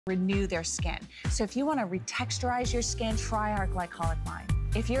renew their skin. So if you want to retexturize your skin, try our glycolic line.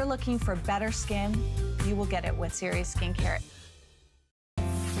 If you're looking for better skin, you will get it with Serious Skincare.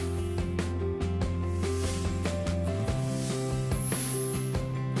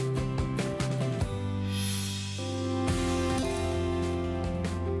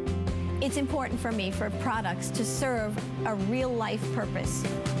 It's important for me for products to serve a real life purpose.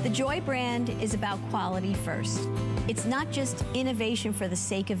 The Joy brand is about quality first. It's not just innovation for the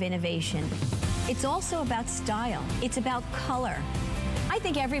sake of innovation. It's also about style. It's about color. I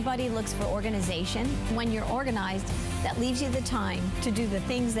think everybody looks for organization. When you're organized, that leaves you the time to do the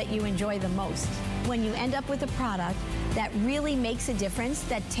things that you enjoy the most. When you end up with a product that really makes a difference,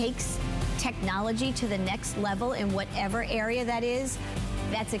 that takes technology to the next level in whatever area that is,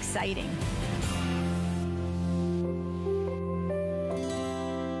 that's exciting.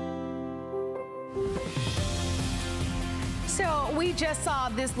 So we just saw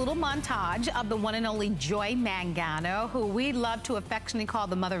this little montage of the one and only Joy Mangano, who we love to affectionately call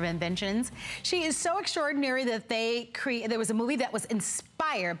the mother of inventions. She is so extraordinary that there was a movie that was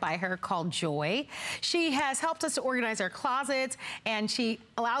inspired by her called Joy. She has helped us to organize our closets, and she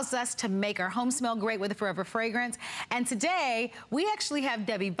allows us to make our home smell great with a forever fragrance. And today, we actually have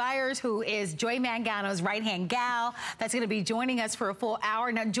Debbie Byers, who is Joy Mangano's right-hand gal, that's gonna be joining us for a full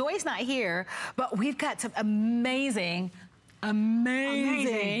hour. Now, Joy's not here, but we've got some amazing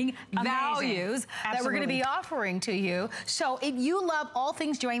values that we're going to be offering to you. So if you love all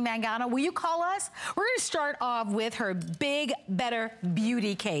things Joy Mangano, will you call us? We're going to start off with her Big Better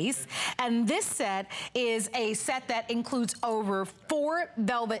Beauty case. And this set is a set that includes over 4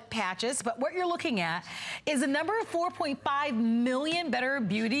 velvet patches. But what you're looking at is a number of 4.5 million Better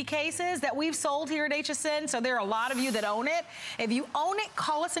Beauty cases that we've sold here at HSN. So there are a lot of you that own it. If you own it,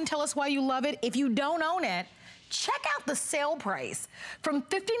 call us and tell us why you love it. If you don't own it, check out the sale price from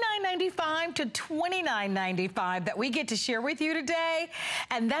 $59.95 to $29.95 that we get to share with you today.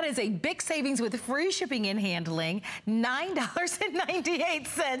 And that is a big savings with free shipping and handling,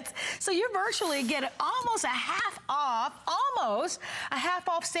 $9.98. So you virtually get almost a half off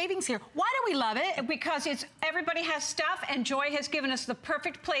savings here. Why do we love it? Because everybody has stuff, and Joy has given us the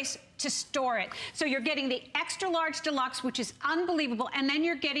perfect place to store it. So you're getting the extra large deluxe, which is unbelievable, and then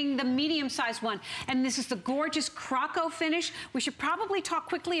you're getting the medium sized one. And this is the gorgeous Croco finish. We should probably talk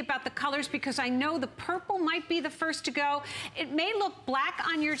quickly about the colors, because I know the purple might be the first to go. It may look black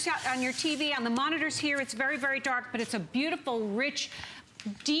on your TV, on the monitors here. It's very, very dark, but it's a beautiful, rich,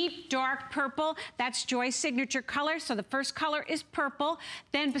 deep dark purple. That's Joy's signature color. So the first color is purple.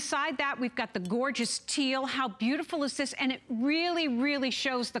 Then beside that, we've got the gorgeous teal. How beautiful is this? And it really, really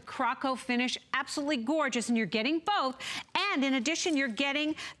shows the Croco finish. Absolutely gorgeous. And you're getting both. And in addition, you're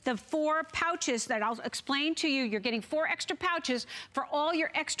getting the 4 pouches that I'll explain to you. You're getting 4 extra pouches for all your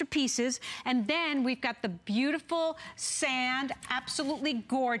extra pieces. And then we've got the beautiful sand, absolutely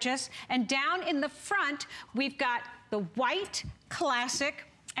gorgeous. And down in the front, we've got the white classic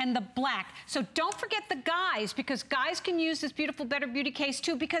and the black. So don't forget the guys, because guys can use this beautiful Better Beauty case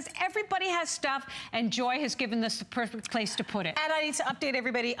too, because everybody has stuff, and Joy has given us the perfect place to put it. And I need to update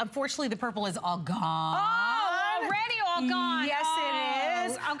everybody. Unfortunately, the purple is all gone. Oh, already all gone. Yes,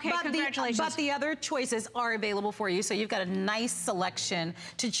 it is. Okay, but congratulations. But the other choices are available for you, so you've got a nice selection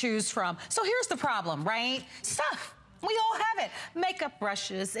to choose from. So here's the problem, right? Stuff. We all have it. Makeup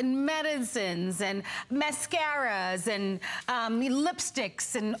brushes and medicines and mascaras and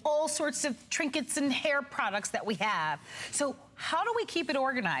lipsticks and all sorts of trinkets and hair products that we have. So how do we keep it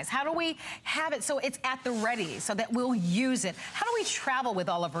organized? How do we have it so it's at the ready so that we'll use it? How do we travel with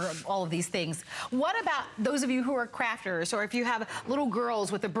all of these things? What about those of you who are crafters, or if you have little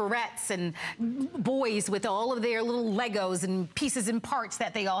girls with the barrettes and boys with all of their little Legos and pieces and parts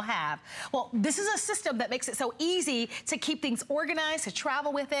that they all have? Well, this is a system that makes it so easy to keep things organized, to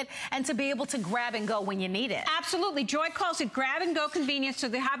travel with it, and to be able to grab and go when you need it. Absolutely. Joy calls it grab and go convenience, so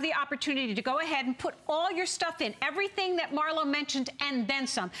they have the opportunity to go ahead and put all your stuff in, everything that Marlo mentioned and then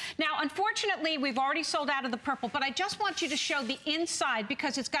some. Now, unfortunately, we've already sold out of the purple, but I just want you to show the inside,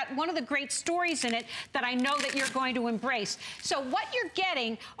 because it's got one of the great stories in it that I know that you're going to embrace. So what you're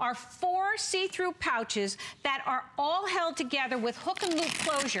getting are 4 see-through pouches that are all held together with hook and loop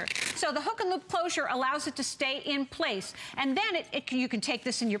closure. So the hook and loop closure allows it to stay in place. And then you can take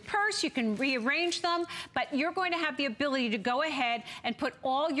this in your purse, you can rearrange them, but you're going to have the ability to go ahead and put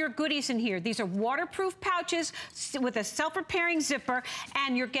all your goodies in here. These are waterproof pouches with a self-repairing zipper,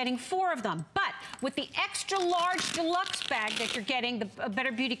 and you're getting 4 of them. But with the extra large deluxe bag that you're getting, the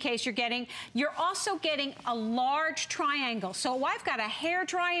Better Beauty case you're also getting a large triangle. So I've got a hair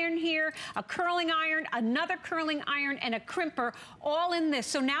dryer in here, a curling iron, another curling iron, and a crimper all in this.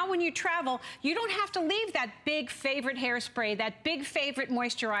 So now when you travel, you don't have to leave that big favorite hairspray, that big favorite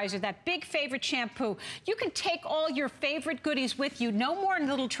moisturizer, that big favorite shampoo. You can take all your favorite goodies with you, no more in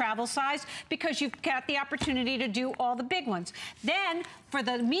little travel size, because you've got the opportunity to do all the big ones. Then for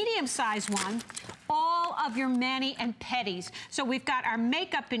the medium size one, all of your mani and pedis. So we've got our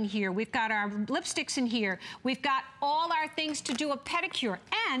makeup in here, we've got our lipsticks in here, we've got all our things to do a pedicure.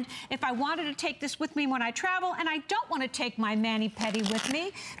 And if I wanted to take this with me when I travel and I don't want to take my mani pedi with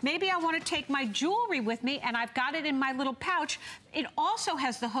me, maybe I want to take my jewelry with me and I've got it in my little pouch. It also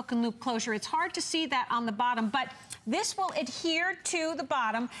has the hook and loop closure. It's hard to see that on the bottom, but this will adhere to the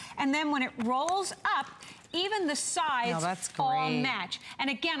bottom, and then when it rolls up, even the sides all match. And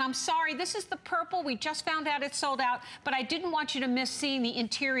again, I'm sorry, this is the purple. We just found out it's sold out, but I didn't want you to miss seeing the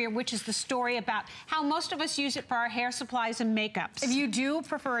interior, which is the story about how most of us use it for our hair supplies and makeups. If you do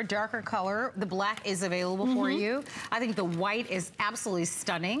prefer a darker color, the black is available for you. I think the white is absolutely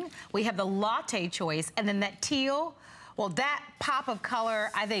stunning. We have the latte choice, and then that teal. Well, that pop of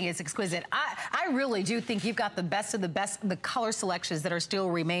color, I think is exquisite. I really do think you've got the best of the color selections that are still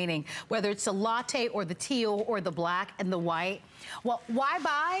remaining, whether it's the latte or the teal or the black and the white. Well, why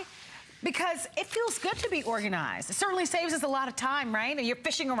buy? Because it feels good to be organized. It certainly saves us a lot of time, right? You're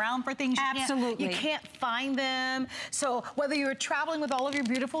fishing around for things you can't find them. So whether you're traveling with all of your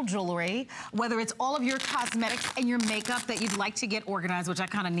beautiful jewelry, whether it's all of your cosmetics and your makeup that you'd like to get organized, which I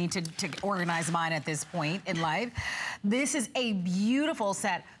kind of need to organize mine at this point in life, this is a beautiful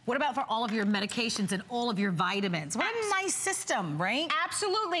set. What about for all of your medications and all of your vitamins? What a nice system, right?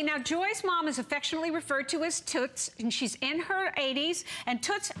 Absolutely. Now, Joy's mom is affectionately referred to as Toots, and she's in her 80s, and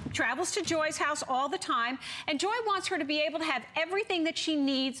Toots travels to Joy's house all the time, and Joy wants her to be able to have everything that she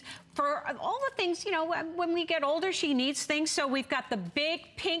needs for all the things, you know, when we get older, she needs things. So we've got the big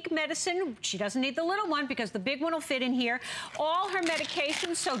pink medicine. She doesn't need the little one because the big one will fit in here. All her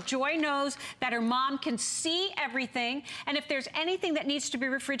medications, so Joy knows that her mom can see everything. And if there's anything that needs to be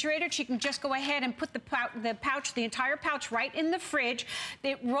refrigerated, she can just go ahead and put the entire pouch right in the fridge.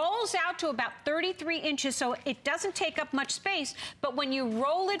 It rolls out to about 33 inches, so it doesn't take up much space. But when you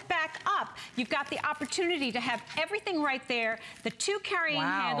roll it back up, you've got the opportunity to have everything right there. The two carrying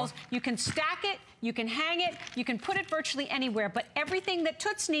handles. You can stack it, you can hang it, you can put it virtually anywhere, but everything that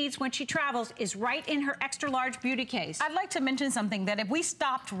Toots needs when she travels is right in her extra large beauty case. I'd like to mention something, that if we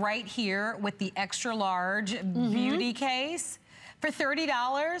stopped right here with the extra large beauty case, for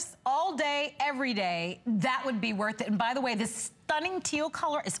 $30, all day, every day, that would be worth it. And by the way, this stunning teal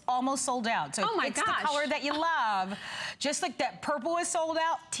color is almost sold out. So it's the color that you love. Just like that purple is sold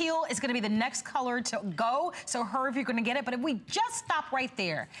out, teal is gonna be the next color to go. So hurry if you're gonna get it. But if we just stop right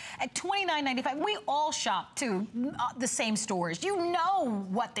there at $29.95, we all shop to the same stores. You know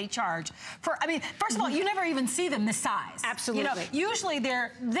what they charge for. I mean, first of all, you never even see them this size. Absolutely. You know, usually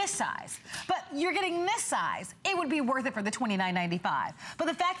they're this size, but you're getting this size. It would be worth it for the $29.95. But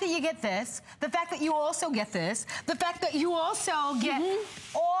the fact that you get this, the fact that you also get this, the fact that you also get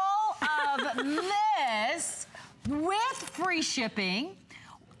all of this with free shipping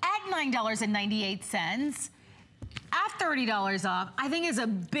at $9.98 at $30 off, I think is a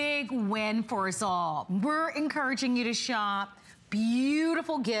big win for us all. We're encouraging you to shop.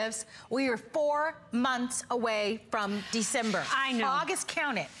 Beautiful gifts. We are 4 months away from December. I know. August,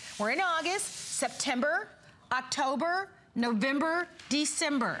 count it. We're in August, September, October, November,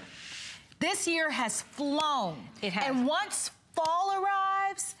 December. This year has flown. It has. And once fall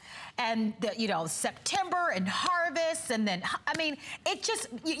arrives, and you know, September and harvest, and then, I mean, it just,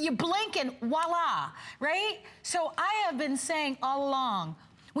 you blink and voila, right? So I have been saying all along,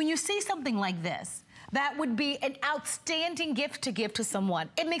 when you see something like this, that would be an outstanding gift to give to someone.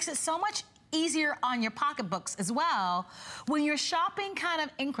 It makes it so much easier on your pocketbooks as well. When you're shopping kind of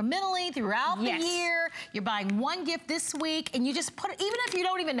incrementally throughout the year, you're buying one gift this week, and you just put it, even if you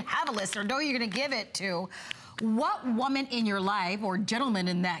don't even have a list or know you're gonna give it to, what woman in your life, or gentleman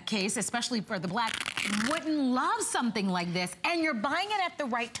in that case, especially for the black, wouldn't love something like this? And you're buying it at the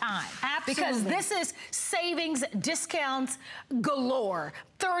right time. Absolutely. Because this is savings, discounts galore.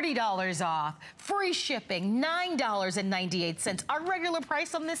 $30 off, free shipping, $9.98. Our regular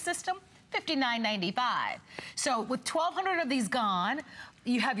price on this system, $59.95. So with 1,200 of these gone,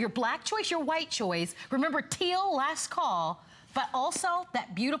 you have your black choice, your white choice. Remember, teal, last call, but also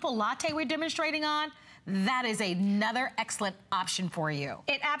that beautiful latte we're demonstrating on, that is another excellent option for you.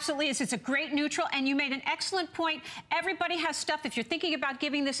 It absolutely is. It's a great neutral, and you made an excellent point. Everybody has stuff. If you're thinking about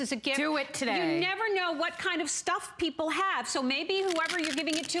giving this as a gift, do it today. You never know what kind of stuff people have. So maybe whoever you're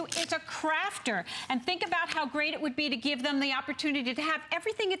giving it to is a crafter. And think about how great it would be to give them the opportunity to have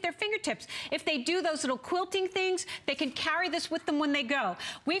everything at their fingertips. If they do those little quilting things, they can carry this with them when they go.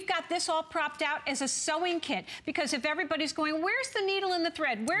 We've got this all propped out as a sewing kit, because if everybody's going, where's the needle and the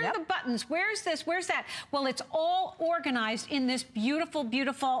thread? Where are the buttons? Where's this? Where's that? Well, it's all organized in this beautiful,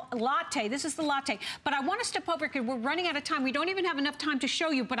 beautiful latte. This is the latte. But I want to step over because we're running out of time. We don't even have enough time to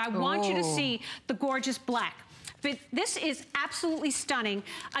show you, but I want you to see the gorgeous black. But this is absolutely stunning.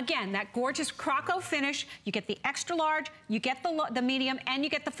 Again, that gorgeous croco finish. You get the extra large, you get the medium, and you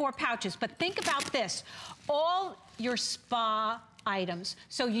get the 4 pouches. But think about this. All your spa items.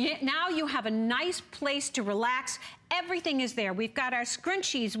 So now you have a nice place to relax. Everything is there. We've got our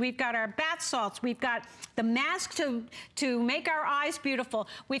scrunchies, we've got our bath salts, we've got the mask to make our eyes beautiful.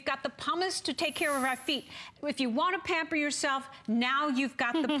 We've got the pumice to take care of our feet. If you want to pamper yourself, now you've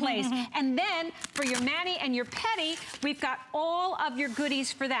got the place. And then for your mani and your pedi, we've got all of your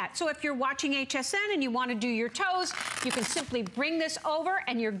goodies for that. So if you're watching HSN and you want to do your toes, you can simply bring this over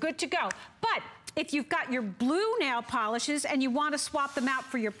and you're good to go. But if you've got your blue nail polishes and you want to swap them out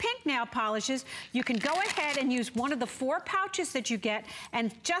for your pink nail polishes, you can go ahead and use one of the 4 pouches that you get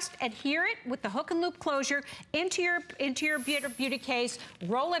and just adhere it with the hook and loop closure into your beauty case,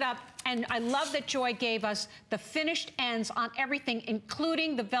 roll it up. And I love that Joy gave us the finished ends on everything,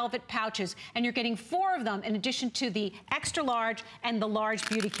 including the velvet pouches. And you're getting 4 of them in addition to the extra large and the large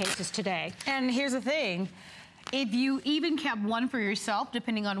beauty cases today. And here's the thing. If you even kept one for yourself,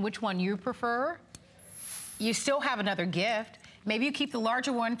 depending on which one you prefer, you still have another gift. Maybe you keep the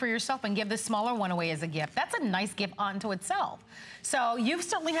larger one for yourself and give the smaller one away as a gift. That's a nice gift unto itself. So you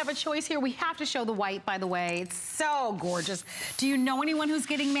certainly have a choice here. We have to show the white, by the way. It's so gorgeous. Do you know anyone who's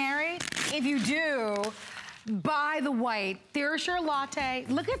getting married? If you do, buy the white. There's your latte.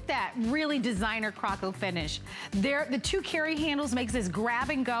 Look at that really designer croco finish. The 2 carry handles makes this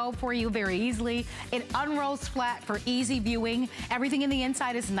grab and go for you very easily. It unrolls flat for easy viewing. Everything in the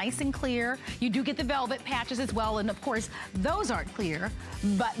inside is nice and clear. You do get the velvet patches as well, and of course, those aren't clear,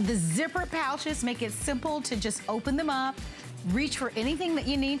 but the zipper pouches make it simple to just open them up, reach for anything that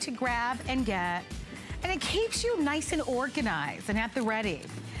you need to grab and get, and it keeps you nice and organized and at the ready.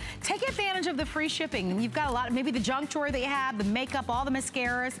 Take advantage of the free shipping. You've got a lot, maybe the junk drawer that you have, the makeup, all the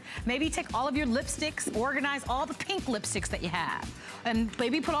mascaras. Maybe take all of your lipsticks, organize all the pink lipsticks that you have. And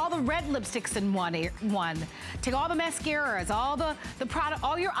maybe put all the red lipsticks in one. Take all the mascaras, all the product,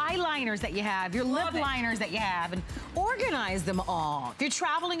 all your eyeliners that you have, your lip liners that you have, and organize them all. If you're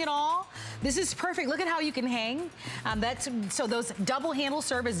traveling at all, this is perfect. Look at how you can hang. So those double handles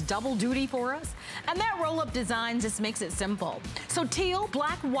serve as double duty for us. And that roll-up design just makes it simple. So teal,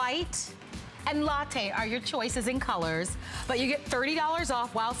 black, white, and latte are your choices in colors, but you get $30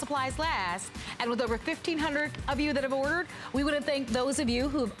 off while supplies last. And with over 1,500 of you that have ordered, we want to thank those of you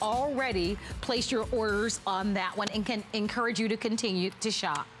who have already placed your orders on that one and can encourage you to continue to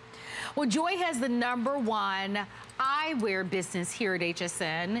shop. Well, Joy has the #1 eyewear business here at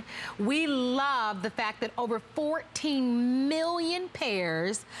HSN. We love the fact that over 14 million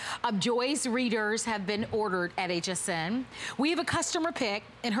pairs of Joy's readers have been ordered at HSN. We have a customer pick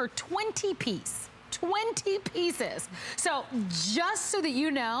in her 20-piece, 20 pieces. So just so that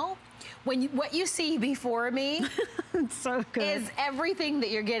you know, what you see before me so good. Is everything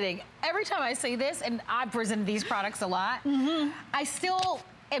that you're getting. Every time I say this, and I've presented these products a lot, I still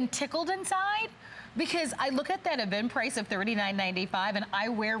am tickled inside, because I look at that event price of $39.95 and I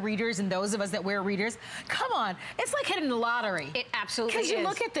wear readers, and those of us that wear readers, come on, it's like hitting the lottery. It absolutely is. Because you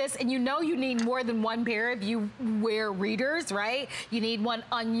look at this and you know you need more than one pair if you wear readers, right? You need one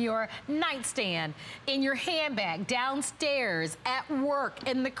on your nightstand, in your handbag, downstairs, at work,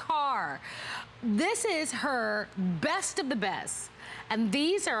 in the car. This is her best of the best. And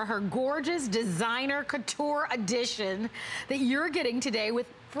these are her gorgeous designer couture edition that you're getting today with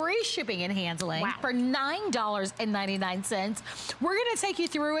free shipping and handling for $9.99. We're gonna take you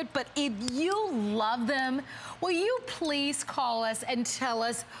through it, but if you love them, will you please call us and tell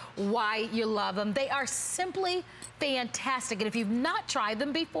us why you love them? They are simply fantastic. And if you've not tried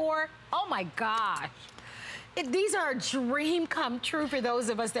them before, oh my gosh. These are a dream come true for those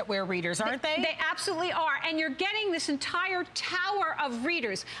of us that wear readers, aren't they? They absolutely are. And you're getting this entire tower of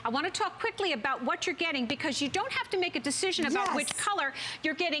readers. I want to talk quickly about what you're getting, because you don't have to make a decision about which color.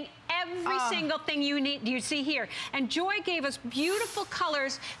 You're getting every single thing you see here. And Joy gave us beautiful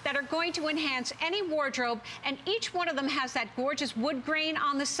colors that are going to enhance any wardrobe, and each one of them has that gorgeous wood grain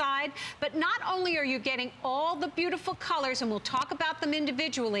on the side. But not only are you getting all the beautiful colors, and we'll talk about them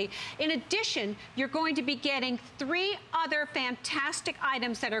individually, in addition, you're going to be getting 3 other fantastic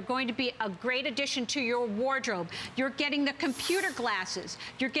items that are going to be a great addition to your wardrobe. You're getting the computer glasses.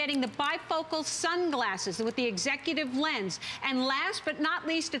 You're getting the bifocal sunglasses with the executive lens. And last but not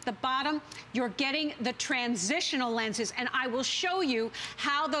least, at the bottom, you're getting the transitional lenses, and I will show you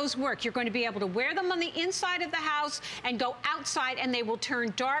how those work. You're going to be able to wear them on the inside of the house and go outside, and they will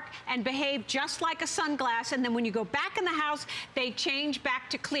turn dark and behave just like a sunglass, and then when you go back in the house, they change back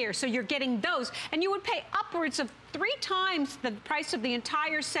to clear. So you're getting those, and you would pay upwards of 3 times the price of the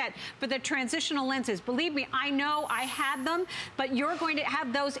entire set for the transitional lenses. Believe me, I know I had them, but you're going to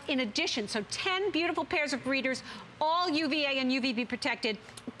have those in addition. So 10 beautiful pairs of readers, all UVA and UVB protected,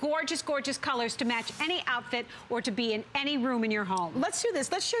 gorgeous, gorgeous colors to match any outfit or to be in any room in your home. Let's do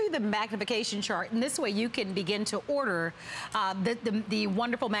this. Let's show you the magnification chart, and this way you can begin to order the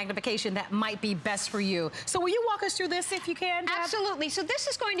wonderful magnification that might be best for you. So will you walk us through this if you can, Deb? Absolutely. So this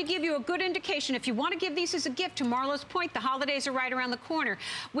is going to give you a good indication. If you want to give these as a gift to Marlo's point, the holidays are right around the corner.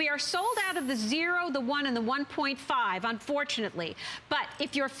 We are sold out of the 0, the 1, and the 1.5, unfortunately. But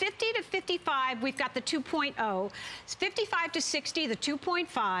if you're 50 to 55, we've got the 2.0. 55 to 60, the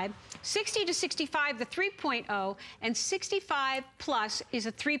 2.5, 60 to 65, the 3.0, and 65 plus is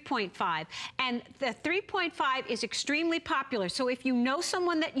a 3.5. And the 3.5 is extremely popular. So if you know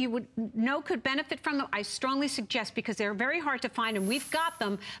someone that you would know could benefit from them, I strongly suggest, because they're very hard to find, and we've got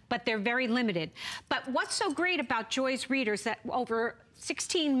them, but they're very limited. But what's so great about Joy's readers, that over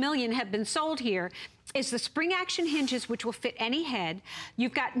 16 million have been sold here, is the spring action hinges, which will fit any head.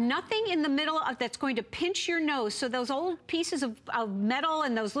 You've got nothing in the middle that's going to pinch your nose, so those old pieces of metal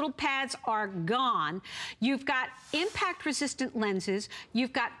and those little pads are gone. You've got impact resistant lenses.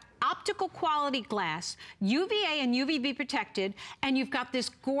 You've got optical quality glass, UVA and UVB protected, and you've got this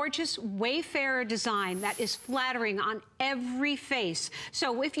gorgeous Wayfarer design that is flattering on every face.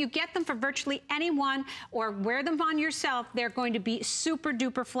 So if you get them for virtually anyone or wear them on yourself, they're going to be super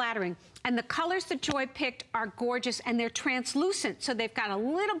duper flattering. And the colors that Joy picked are gorgeous, and they're translucent, so they've got a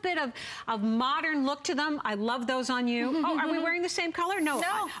little bit of modern look to them. I love those on you. Oh, are we wearing the same color? No.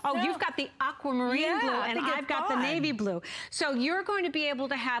 No. You've got the aquamarine blue, and I've got the navy blue. So you're going to be able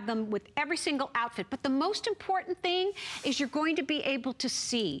to have them with every single outfit. But the most important thing is you're going to be able to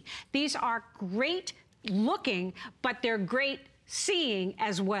see. These are great looking, but they're great seeing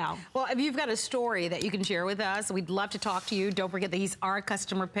as well. Well, if you've got a story that you can share with us, we'd love to talk to you. Don't forget that he's our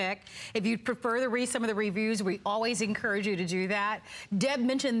customer pick. If you'd prefer to read some of the reviews, we always encourage you to do that. Deb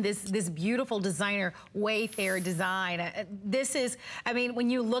mentioned this beautiful designer Wayfarer design. This is, I mean, when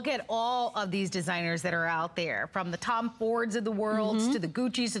you look at all of these designers that are out there, from the Tom Fords of the world to the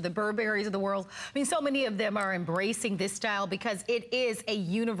Gucci's to the Burberrys of the world, I mean, so many of them are embracing this style because it is a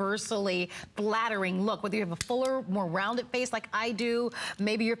universally flattering look. Whether you have a fuller, more rounded face like I do.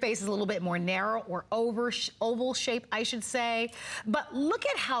 Maybe your face is a little bit more narrow or oval shape, I should say. But look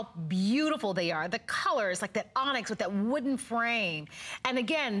at how beautiful they are. The colors, like that onyx with that wooden frame. And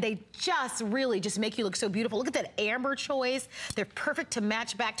again, they just really just make you look so beautiful. Look at that amber choice. They're perfect to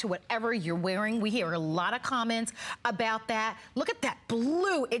match back to whatever you're wearing. We hear a lot of comments about that. Look at that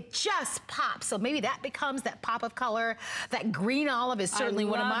blue. It just pops. So maybe that becomes that pop of color. That green olive is certainly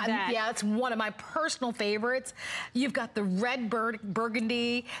one of my, it's one of my personal favorites. You've got the red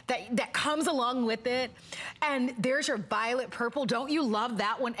burgundy that comes along with it. And there's your violet purple. Don't you love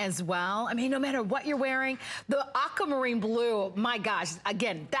that one as well? I mean, no matter what you're wearing, the aquamarine blue, my gosh,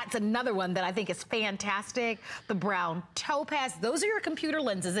 again, that's another one that I think is fantastic. The brown topaz, those are your computer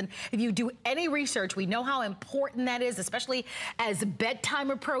lenses. And if you do any research, we know how important that is, especially as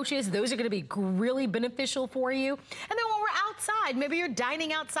bedtime approaches. Those are going to be really beneficial for you. And then when we're outside, maybe you're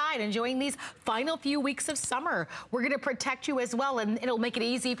dining outside, enjoying these final few weeks of summer, we're going to protect you as well, and it'll make it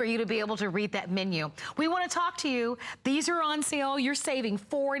easy for you to be able to read that menu. We want to talk to you. These are on sale. You're saving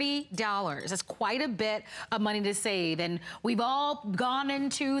 $40. That's quite a bit of money to save, and we've all gone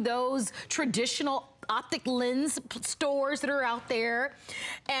into those traditional optic lens stores that are out there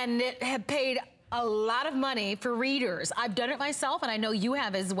and have paid a lot of money for readers. I've done it myself, and I know you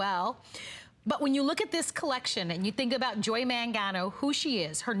have as well. But when you look at this collection and you think about Joy Mangano, who she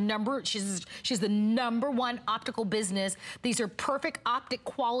is, her number, she's the #1 optical business. These are perfect optic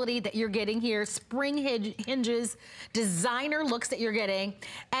quality that you're getting here, spring hinges, designer looks that you're getting,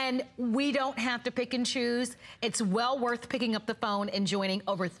 and we don't have to pick and choose. It's well worth picking up the phone and joining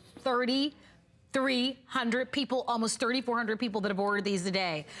over 30 300 people, almost 3,400 people that have ordered these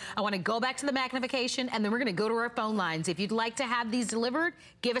today. I want to go back to the magnification, and then we're going to go to our phone lines. If you'd like to have these delivered,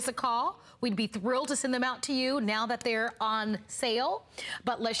 give us a call. We'd be thrilled to send them out to you now that they're on sale.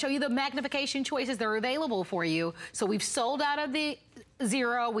 But let's show you the magnification choices that are available for you. So we've sold out of the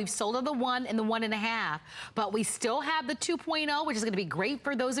 0, we've sold of the 1 and the 1.5, but we still have the 2.0, which is going to be great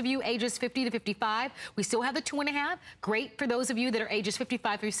for those of you ages 50 to 55. We still have the 2.5, great for those of you that are ages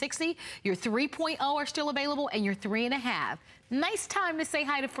 55 through 60. Your 3.0 are still available, and your 3.5. Nice time to say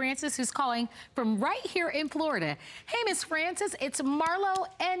hi to Frances, who's calling from right here in Florida. Hey, Miss Frances, it's Marlo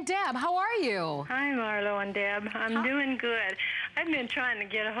and Deb. How are you? Hi, Marlo and Deb. I'm doing good. I've been trying to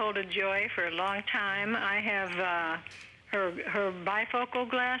get a hold of Joy for a long time. I have her bifocal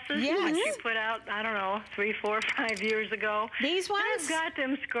glasses that she put out, I don't know, 3, 4, 5 years ago. These ones? I've got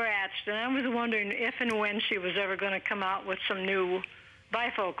them scratched, and I was wondering if and when she was ever going to come out with some new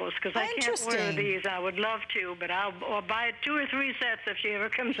bifocals, because I can't wear these. I would love to, but I'll buy 2 or 3 sets if she ever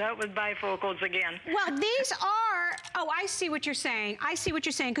comes out with bifocals again. Well, these are, oh, I see what you're saying. I see what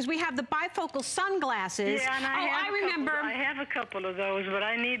you're saying, because we have the bifocal sunglasses. Yeah, and I have a couple of those, but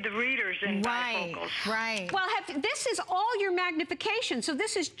I need the readers in bifocals. Right. Well, this is all your magnification, so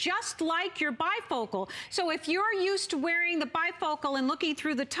this is just like your bifocal. So if you're used to wearing the bifocal and looking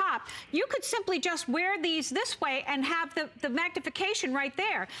through the top, you could simply just wear these this way and have the magnification right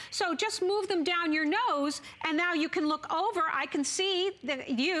there. So just move them down your nose, and now you can look over. I can see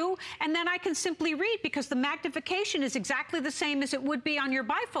you, and then I can simply read, because the magnification is exactly the same as it would be on your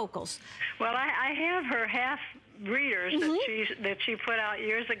bifocals. Well, I have her half readers that she put out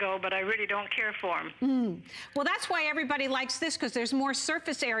years ago, but I really don't care for them. Well, that's why everybody likes this, because there's more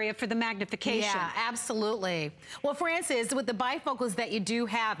surface area for the magnification. Yeah, absolutely. Well, Frances, with the bifocals that you do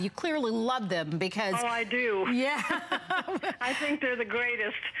have, you clearly love them, because... Oh, I do. Yeah. I think they're the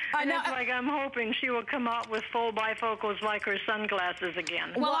greatest. And it's like I'm hoping she will come out with full bifocals like her sunglasses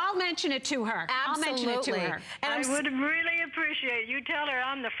again. Well, I'll mention it to her. Absolutely. I'll mention it to her. And I would really appreciate you tell her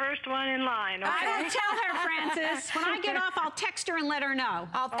I'm the first one in line. Okay? I will tell her, Frances. When I get off, I'll text her and let her know.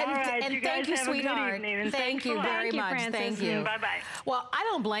 And thank you, sweetheart. Thank you very much. Frances. Thank you. Bye-bye. Well, I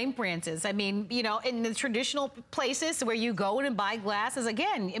don't blame Frances. I mean, you know, in the traditional places where you go in and buy glasses,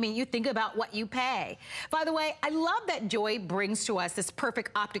 again, I mean, you think about what you pay. By the way, I love that Joy brings to us this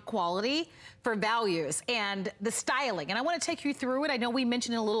perfect optic quality for values and the styling. And I want to take you through it. I know we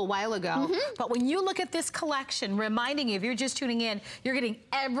mentioned it a little while ago, but when you look at this collection, reminding you, if you're just tuning in, you're getting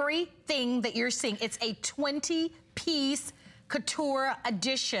everything that you're seeing. It's a 20-piece couture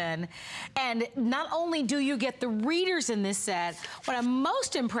edition, and not only do you get the readers in this set, what I'm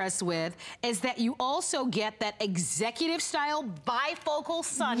most impressed with is that you also get that executive style bifocal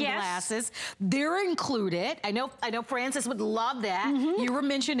sunglasses. They're included. I know Frances would love that. You were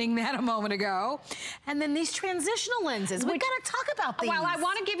mentioning that a moment ago. And then these transitional lenses. We've got to talk about these. Well, I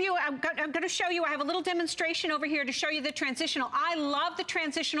want to give you, I'm going to show you, I have a little demonstration over here to show you the transitional. I love the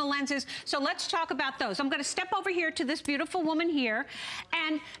transitional lenses, so let's talk about those. I'm going to step over here to this beautiful woman here,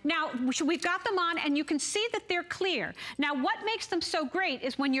 and now we've got them on, and you can see that they're clear. Now, what makes them so great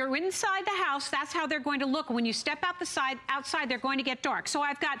is when you're inside the house, that's how they're going to look. When you step out the outside, they're going to get dark. So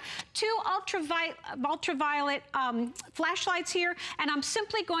I've got 2 ultraviolet flashlights here, and I'm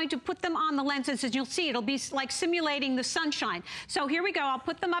simply going to put them on the lenses, as you'll see. It'll be like simulating the sunshine. So here we go. I'll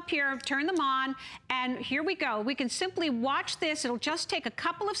put them up here, turn them on, and here we go. We can simply watch this. It'll just take a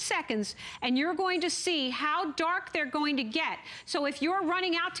couple of seconds, and you're going to see how dark they're going to get. So if you're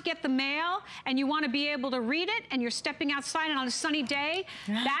running out to get the mail and you want to be able to read it, and you're stepping outside on a sunny day,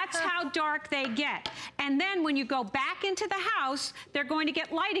 that's how dark they get. And then when you go back into the house, they're going to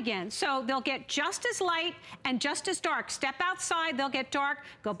get light again. So they'll get just as light and just as dark. Step outside, they'll get dark,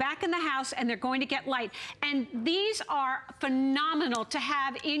 go back in the house, and they're going to get light. And these are phenomenal to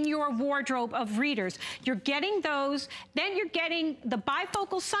have in your wardrobe of readers. You're getting those, then you're getting the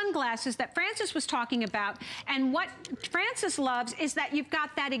bifocal sunglasses that Frances was talking about. And what Frances loves is that you've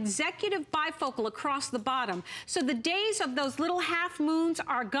got that executive bifocal across the bottom. So the days of those little half moons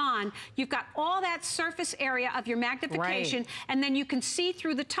are gone. You've got all that surface area of your magnification, and then you can see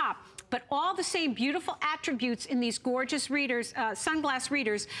through the top. But all the same beautiful attributes in these gorgeous readers, sunglass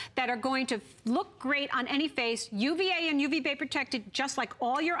readers, that are going to look great on any face, UVA and UVB protected, just like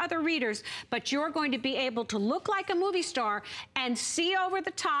all your other readers, but you're going to be able to look like a movie star and see over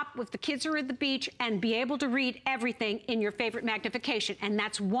the top if the kids are at the beach and be able to read everything in your favorite magnification. And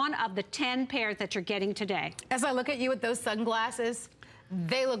that's one of the 10 pairs that you're getting today. As I look at you with those sunglasses,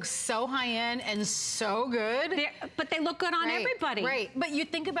 They look so high-end and so good. But they look good on everybody. Right, but you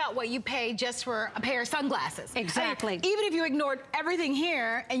think about what you pay just for a pair of sunglasses. Exactly. I mean, even if you ignored everything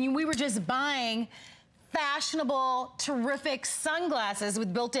here and we were just buying fashionable, terrific sunglasses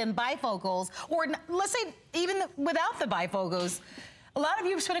with built-in bifocals, or let's say even without the bifocals, a lot of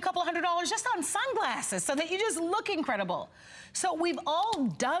you spend a couple $100 just on sunglasses so that you just look incredible. So we've all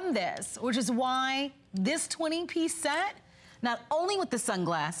done this, which is why this 20-piece set, not only with the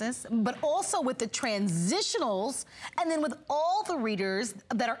sunglasses, but also with the transitionals, and then with all the readers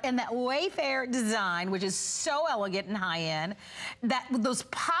that are in that Wayfair design, which is so elegant and high-end, that with those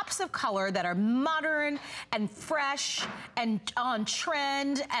pops of color that are modern and fresh and on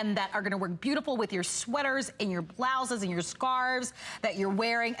trend, and that are gonna work beautiful with your sweaters and your blouses and your scarves that you're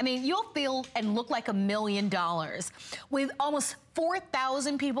wearing. I mean, you'll feel and look like $1 million. With almost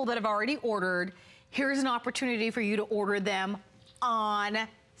 4,000 people that have already ordered, here's an opportunity for you to order them on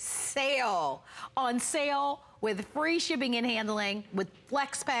sale. On sale with free shipping and handling, with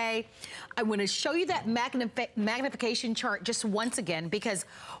FlexPay. I want to show you that magnification chart just once again, because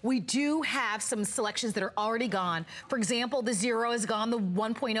we do have some selections that are already gone. For example, the 0 is gone, the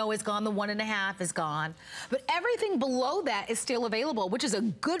 1.0 is gone, the 1.5 is gone. But everything below that is still available, which is a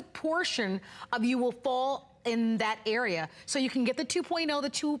good portion of you will fall in that area. So you can get the 2.0, the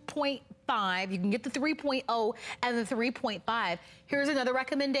 2.5, you can get the 3.0 and the 3.5. Here's another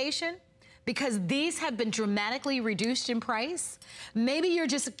recommendation. Because these have been dramatically reduced in price, maybe you're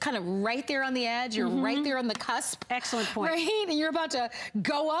just kind of right there on the edge, you're right there on the cusp. Excellent point. Right? And you're about to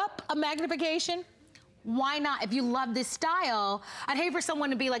go up a magnification. Why not? If you love this style, I'd hate for someone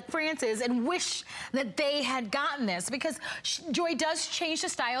to be like Frances and wish that they had gotten this, because Joy does change the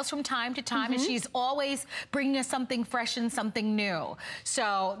styles from time to time, and she's always bringing us something fresh and something new.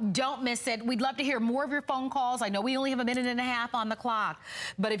 So don't miss it. We'd love to hear more of your phone calls. I know we only have 1.5 minutes on the clock,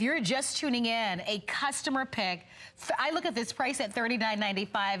 but if you're just tuning in, a customer pick, I look at this price at $39.95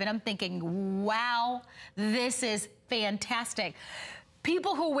 and I'm thinking, wow, this is fantastic.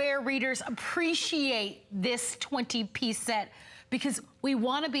 People who wear readers appreciate this 20-piece set because we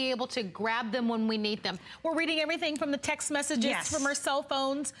want to be able to grab them when we need them. We're reading everything from the text messages from our cell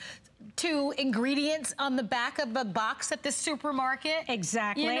phones to ingredients on the back of a box at the supermarket.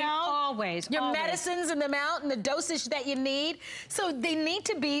 Exactly. You know? Always. Your medicines and the amount and the dosage that you need. So they need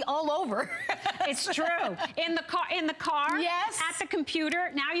to be all over. It's true. In the car, yes, at the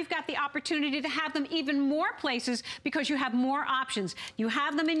computer. Now you've got the opportunity to have them even more places because you have more options. You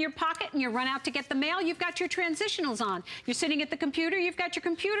have them in your pocket and you run out to get the mail, you've got your transitionals on. You're sitting at the computer, you've got your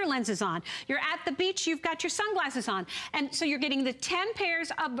computer lenses on. You're at the beach, you've got your sunglasses on. And so you're getting the 10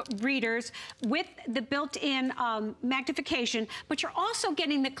 pairs of readers with the built-in magnification, but you're also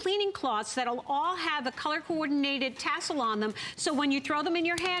getting the cleaning cloths that'll all have a color-coordinated tassel on them, so when you throw them in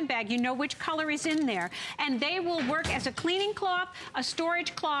your handbag, you know which color is in there. And they will work as a cleaning cloth, a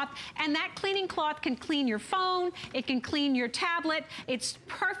storage cloth, and that cleaning cloth can clean your phone, it can clean your tablet. It's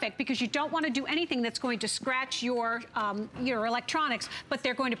perfect because you don't want to do anything that's going to scratch your electronics, but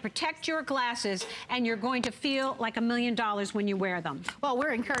they're going to protect your glasses, and you're going to feel like $1 million when you wear them. Well,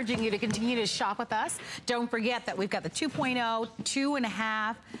 we're encouraging you to continue to shop with us. Don't forget that we've got the 2.0,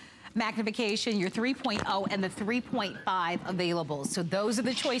 2.5 magnification, your 3.0 and the 3.5 available. So those are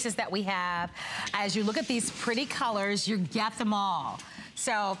the choices that we have. As you look at these pretty colors, you get them all.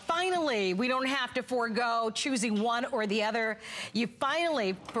 So finally, we don't have to forego choosing one or the other. You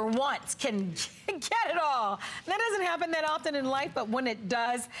finally, for once, can get it all. That doesn't happen that often in life, but when it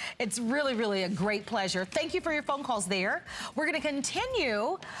does, it's really, really a great pleasure. Thank you for your phone calls there. We're going to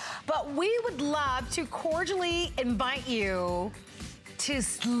continue, but we would love to cordially invite you to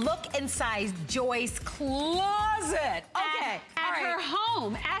look inside Joy's closet. Okay. At her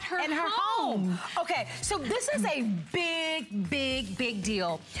home. At her home. Okay, so this is a big, big, big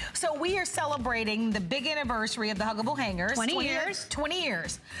deal. So we are celebrating the big anniversary of the Huggable Hangers. 20 years. 20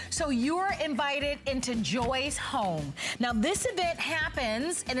 years. So you're invited into Joy's home. Now this event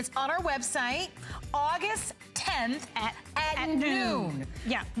happens, and it's on our website, August 10th at noon.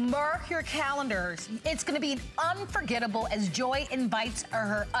 Yeah. Mark your calendars. It's gonna be unforgettable as Joy invites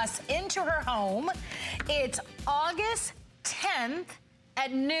us into her home. It's August 10th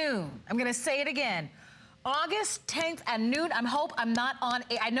at noon. I'm gonna say it again. August 10th at noon. I hope I'm not on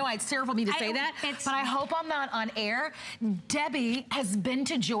air. I know it's terrible for me to say that, but I hope I'm not on air. Debbie has been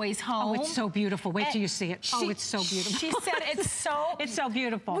to Joy's home. Oh, it's so beautiful. Wait till you see it. It's so beautiful. She said it's so... It's so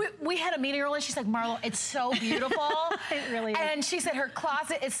beautiful. We had a meeting earlier. She's like, Marlo, it's so beautiful. It really is. And she said her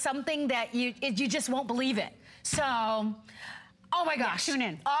closet is something that you just won't believe it. So, oh my gosh. Yeah, tune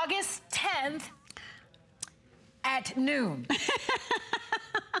in. August 10th. at noon.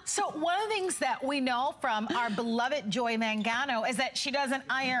 So one of the things that we know from our beloved Joy Mangano is that she doesn't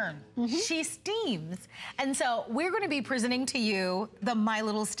iron. She steams. And so we're going to be presenting to you the My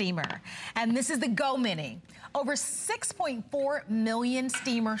Little Steamer. And this is the Go Mini. Over 6.4 million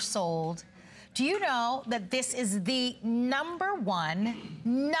steamers sold. Do you know that this is the number one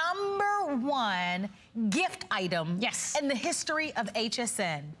gift item in the history of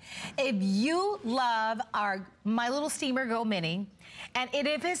HSN? If you love our My Little Steamer Go Mini, and if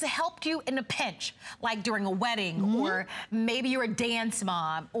it has helped you in a pinch, like during a wedding, or maybe you're a dance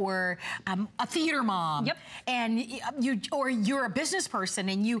mom, or a theater mom, and you're a business person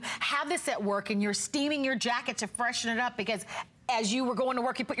and you have this at work and you're steaming your jacket to freshen it up because as you were going to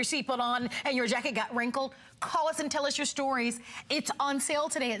work, you put your seatbelt on and your jacket got wrinkled, call us and tell us your stories. It's on sale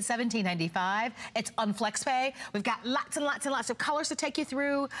today at $17.95. It's on FlexPay. We've got lots and lots and lots of colors to take you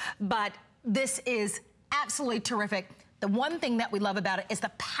through, but this is absolutely terrific. The one thing that we love about it is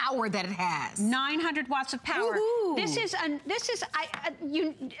the power that it has. 900 watts of power. I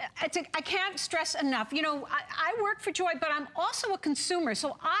can't stress enough. You know, I work for Joy, but I'm also a consumer,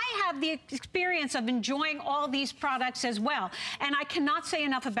 so I have the experience of enjoying all these products as well. And I cannot say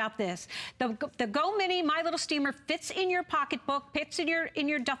enough about this. The Go Mini My Little Steamer fits in your pocketbook, fits in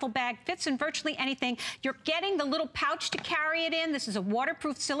your duffel bag, fits in virtually anything. You're getting the little pouch to carry it in. This is a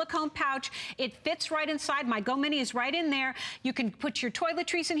waterproof silicone pouch. It fits right inside. My Go Mini is right in there. You can put your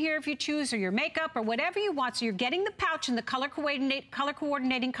toiletries in here if you choose, or your makeup, or whatever you want. So you're getting the pouch in the color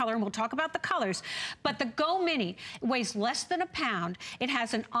coordinating color, and we'll talk about the colors. But the Go Mini weighs less than a pound. It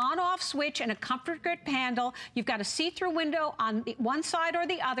has an on-off switch and a comfort grip handle. You've got a see-through window on one side or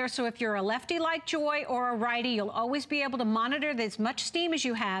the other, so if you're a lefty like Joy or a righty, you'll always be able to monitor as much steam as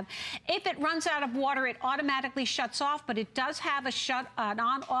you have. If it runs out of water, it automatically shuts off, but it does have an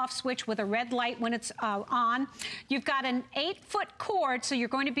on-off switch with a red light when it's on. You've got an 8-foot cord, so you're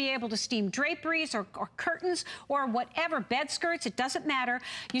going to be able to steam draperies or curtains or whatever, bed skirts, it doesn't matter.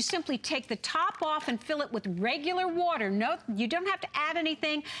 You simply take the top off and fill it with regular water. No, you don't have to add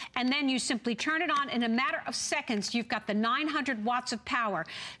anything, and then you simply turn it on. In a matter of seconds, you've got the 900 watts of power.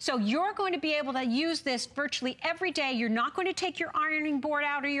 So you're going to be able to use this virtually every day. You're not going to take your ironing board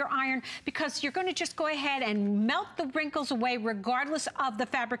out or your iron, because you're going to just go ahead and melt the wrinkles away regardless of the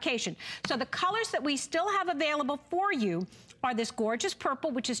fabrication. So the colors that we still have available for you are this gorgeous purple,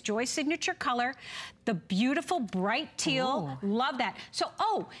 which is Joy's signature color, the beautiful bright teal. Love that. So,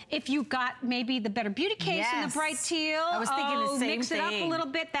 if you got maybe the Better Beauty case in the bright teal, I was thinking the same mix it up a little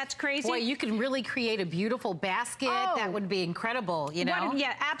bit. That's crazy. Boy, you can really create a beautiful basket. That would be incredible, you know?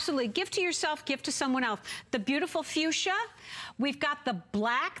 Yeah, absolutely. Gift to yourself, gift to someone else. The beautiful fuchsia. We've got the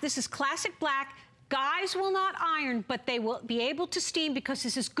black. This is classic black. Guys will not iron, but they will be able to steam because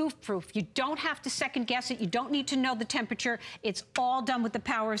this is goof-proof. You don't have to second guess it. You don't need to know the temperature. It's all done with the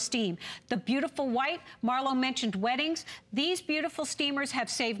power of steam. The beautiful white, Marlo mentioned weddings. These beautiful steamers have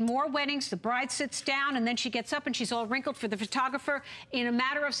saved more weddings. The bride sits down and then she gets up and she's all wrinkled for the photographer. In a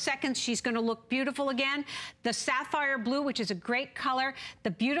matter of seconds, she's going to look beautiful again. The sapphire blue, which is a great color.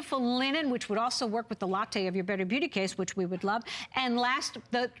 The beautiful linen, which would also work with the latte of your Better Beauty case, which we would love. And last,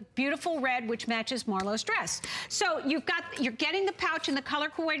 the beautiful red, which matches Marlo's dress. So you're getting the pouch in the color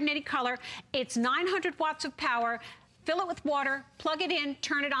coordinated color. It's 900 watts of power. Fill it with water, plug it in,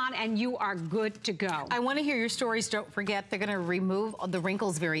 turn it on, and you are good to go. I want to hear your stories. Don't forget, they're going to remove the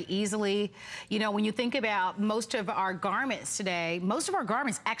wrinkles very easily. You know, when you think about most of our garments today, most of our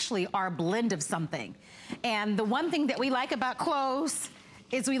garments actually are a blend of something. And the one thing that we like about clothes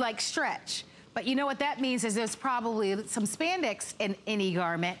is we like stretch. But you know what that means is there's probably some spandex in any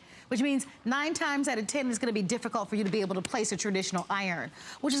garment, which means 9 times out of 10 it's going to be difficult for you to be able to place a traditional iron,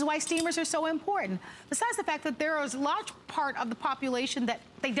 which is why steamers are so important. Besides the fact that there is a large part of the population that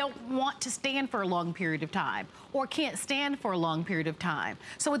they don't want to stand for a long period of time or can't stand for a long period of time.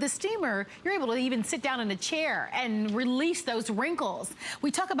 So with the steamer, you're able to even sit down in a chair and release those wrinkles.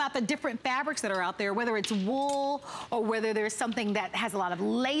 We talk about the different fabrics that are out there, whether it's wool or whether there's something that has a lot of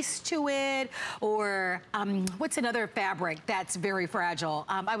lace to it, or what's another fabric that's very fragile?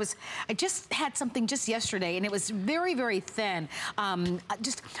 I just had something just yesterday and it was very, very thin.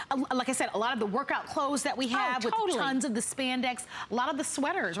 Like I said, a lot of the workout clothes that we have with tons of the spandex, a lot of the sweat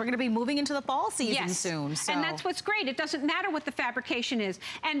sweaters. We're going to be moving into the fall season soon. So. And that's what's great. It doesn't matter what the fabrication is.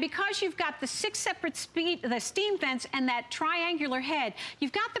 And because you've got the 6 separate the steam vents and that triangular head,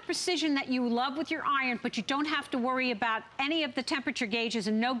 you've got the precision that you love with your iron, but you don't have to worry about any of the temperature gauges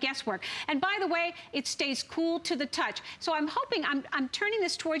and no guesswork. And by the way, it stays cool to the touch. So I'm hoping, I'm turning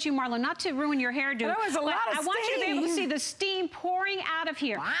this towards you, Marla, not to ruin your hairdo. That was a lot of steam. I want you to be able to see the steam pouring out of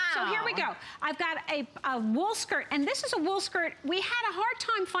here. Wow. So here we go. I've got a wool skirt, and this is a wool skirt. We had a hard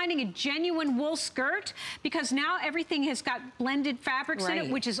time finding a genuine wool skirt because now everything has got blended fabrics in it,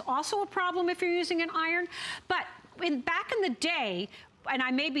 which is also a problem if you're using an iron. But back in the day, and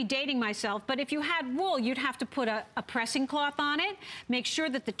I may be dating myself, but if you had wool, you'd have to put a pressing cloth on it, make sure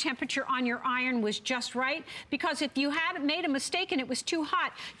that the temperature on your iron was just right, because if you had made a mistake and it was too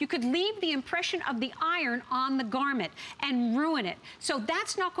hot, you could leave the impression of the iron on the garment and ruin it. So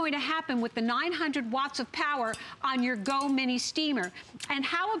that's not going to happen with the 900 watts of power on your Go Mini steamer. And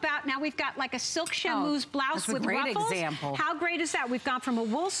how about, now we've got like a silk chamois blouse with ruffles. Great example. How great is that? We've gone from a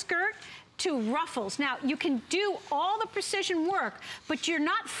wool skirt to ruffles. Now, you can do all the precision work, but you're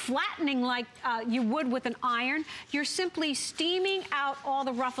not flattening like you would with an iron. You're simply steaming out all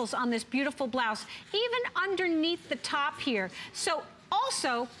the ruffles on this beautiful blouse, even underneath the top here. So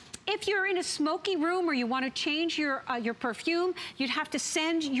also, if you're in a smoky room or you want to change your perfume, you'd have to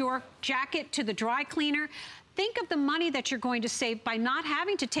send your jacket to the dry cleaner. Think of the money that you're going to save by not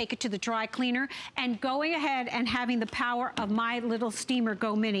having to take it to the dry cleaner and going ahead and having the power of my little steamer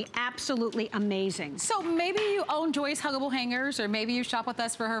Go Mini. Absolutely amazing. So maybe you own Joy's Huggable Hangers, or maybe you shop with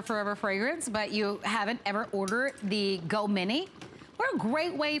us for her Forever Fragrance, but you haven't ever ordered the Go Mini. What a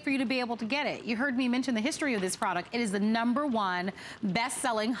great way for you to be able to get it. You heard me mention the history of this product. It is the #1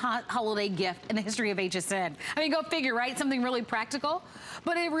 best-selling holiday gift in the history of HSN. I mean, go figure, right? Something really practical.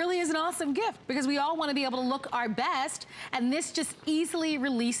 But it really is an awesome gift because we all want to be able to look our best, and this just easily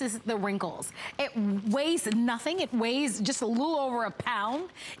releases the wrinkles. It weighs nothing. It weighs just a little over a pound.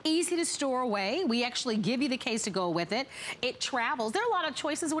 Easy to store away. We actually give you the case to go with it. It travels. There are a lot of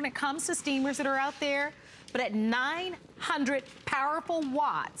choices when it comes to steamers that are out there. But at 900 powerful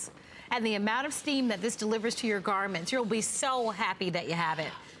watts and the amount of steam that this delivers to your garments, you'll be so happy that you have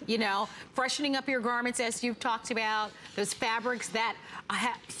it. You know, freshening up your garments, as you've talked about, those fabrics that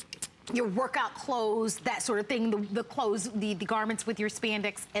have your workout clothes, that sort of thing, the clothes, the garments with your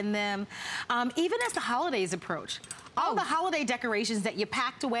spandex in them. Even as the holidays approach, all the holiday decorations that you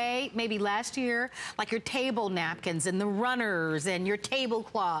packed away maybe last year, like your table napkins and the runners and your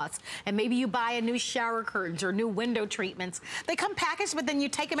tablecloths, and maybe you buy a new shower curtains or new window treatments. They come packaged, but then you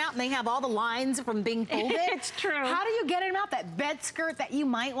take them out and they have all the lines from being folded. It's true. How do you get them out? That bed skirt that you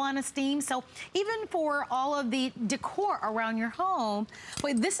might want to steam. So even for all of the decor around your home,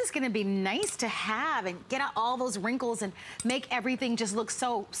 boy, this is going to be nice to have and get out all those wrinkles and make everything just look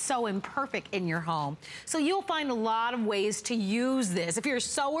so imperfect in your home. So you'll find a lot of ways to use this. If you're a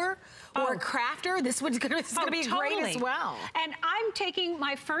sewer or a crafter, this is going to be great as well. And I'm taking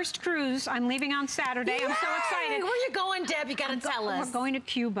my first cruise. I'm leaving on Saturday. Yay! I'm so excited. Where are you going, Deb? You got to tell us. We're going to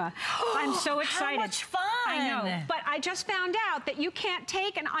Cuba. I'm so excited. How much fun. I know. But I just found out that you can't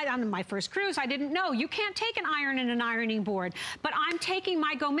take an iron. On my first cruise, I didn't know. You can't take an iron and an ironing board. But I'm taking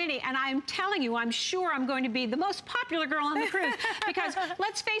my Go Mini, and I'm telling you, I'm sure I'm going to be the most popular girl on the cruise. Because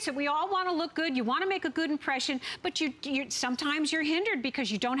let's face it, we all want to look good. You want to make a good impression, but sometimes you're hindered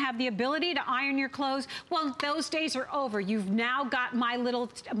because you don't have the ability to iron your clothes. Well, those days are over. You've now got my little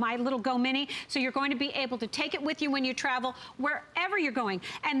Go Mini, so you're going to be able to take it with you when you travel, wherever you're going.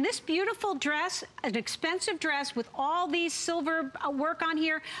 And this beautiful dress, an expensive dress with all these silver work on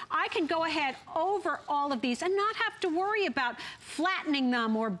here, I can go ahead over all of these and not have to worry about flattening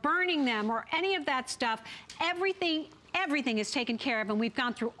them or burning them or any of that stuff. Everything is taken care of, and we've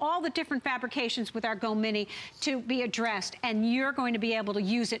gone through all the different fabrications with our Go Mini to be addressed, and you're going to be able to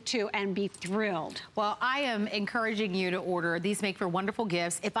use it too and be thrilled. Well, I am encouraging you to order. These make for wonderful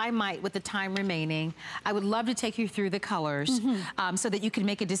gifts. If I might, with the time remaining, I would love to take you through the colors so that you can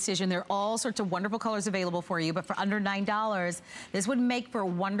make a decision. There are all sorts of wonderful colors available for you, but for under $9, this would make for a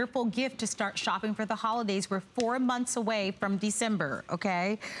wonderful gift to start shopping for the holidays. We're 4 months away from December,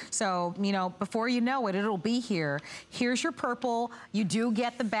 okay? So, you know, before you know it, it'll be here. Here's your purple. You do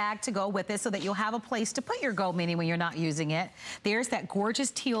get the bag to go with it so that you'll have a place to put your Go Mini when you're not using it. There's that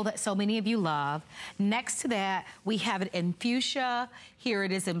gorgeous teal that so many of you love. Next to that, we have it in fuchsia. Here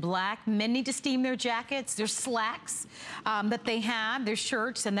it is in black. Men need to steam their jackets. There's slacks that they have. There's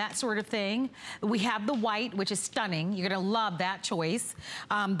shirts and that sort of thing. We have the white, which is stunning. You're gonna love that choice.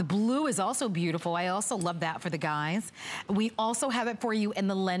 The blue is also beautiful. I also love that for the guys. We also have it for you in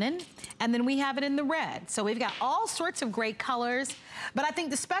the linen, and then we have it in the red. So we've got all sorts sorts of great colors. But I think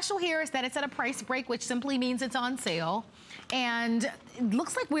the special here is that it's at a price break, which simply means it's on sale. And it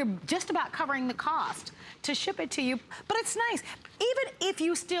looks like we're just about covering the cost to ship it to you. But it's nice. Even if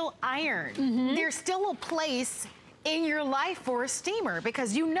you still iron, there's still a place in your life for a steamer,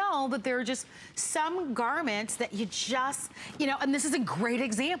 because you know that there are just some garments that you just, you know, and this is a great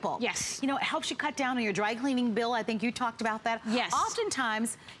example. Yes. You know, it helps you cut down on your dry cleaning bill. I think you talked about that. Yes.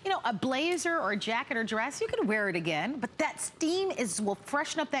 Oftentimes, you know, a blazer or a jacket or dress, you can wear it again, but that steam will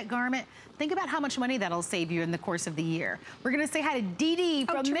freshen up that garment. Think about how much money that'll save you in the course of the year. We're gonna say hi to Dee Dee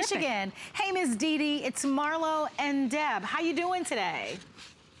from Michigan. Hey, Miss Dee Dee, it's Marlo and Deb. How you doing today?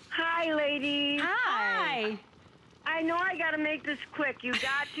 Hi, ladies. Hi. I know I got to make this quick. You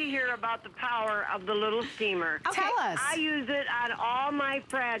got to hear about the power of the little steamer. Okay. Tell us. I use it on all my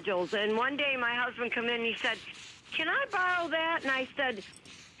fragiles. And one day my husband come in and he said, "Can I borrow that?" And I said,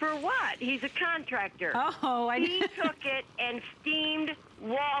 "For what?" He's a contractor. He took it and steamed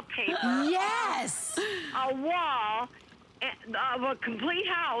wallpaper. Yes. A wall of a complete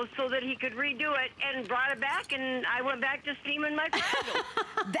house so that he could redo it, and brought it back, and I went back to steaming my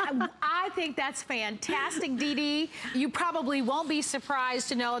fragiles. I think that's fantastic, Dee Dee. You probably won't be surprised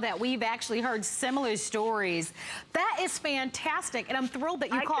to know that we've actually heard similar stories. That is fantastic, and I'm thrilled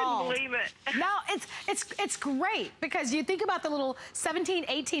that you called. I couldn't believe it. No, it's great, because you think about the little $17,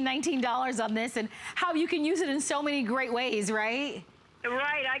 $18, $19 on this and how you can use it in so many great ways, right?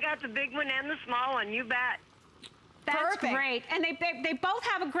 Right, I got the big one and the small one, you bet. That's great. And they both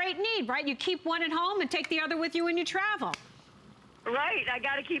have a great need, right? You keep one at home and take the other with you when you travel. Right, I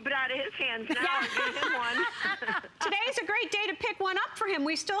got to keep it out of his hands now and give him one. Today's a great day to pick one up for him.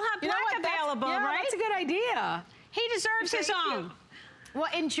 We still have black available, right? That's a good idea. He deserves his own. Well,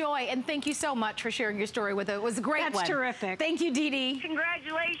 enjoy, and thank you so much for sharing your story with us. It was a great one. That's terrific. Thank you, Dee Dee.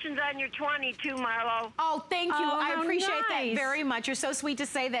 Congratulations on your 22, Marlo. Oh, thank you. I appreciate that nice. very much. You're so sweet to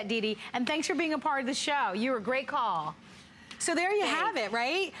say that, Dee Dee. And thanks for being a part of the show. You were a great call. So there you have it,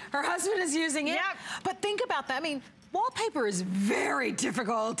 right? Her husband is using it. Yep. But think about that. I mean, wallpaper is very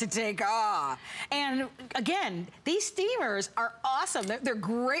difficult to take off. And again, these steamers are awesome. They're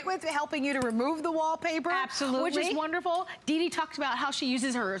great with helping you to remove the wallpaper. Absolutely. Which is wonderful. Dee Dee talks about how she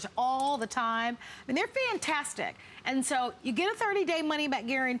uses hers all the time. I mean, they're fantastic. And so you get a 30-day money-back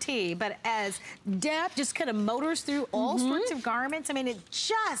guarantee, but as Deb just kind of motors through all sorts of garments, I mean, it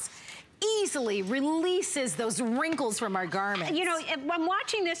just easily releases those wrinkles from our garments. You know, I'm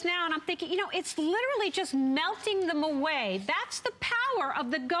watching this now and I'm thinking, you know, it's literally just melting them away. That's the power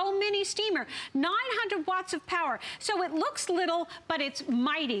of the Go Mini Steamer. 900 watts of power. So it looks little, but it's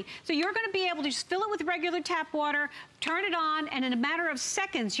mighty. So you're going to be able to just fill it with regular tap water, turn it on, and in a matter of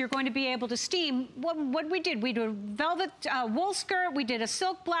seconds, you're going to be able to steam what we did. We did a velvet wool skirt, we did a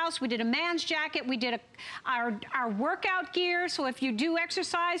silk blouse, we did a man's jacket, we did our workout gear. So if you do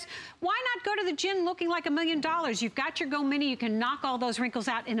exercise, why not go to the gym looking like $1 million? You've got your Go Mini, you can knock all those wrinkles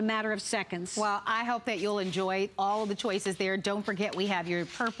out in a matter of seconds. Well, I hope that you'll enjoy all of the choices there. Don't forget, we have your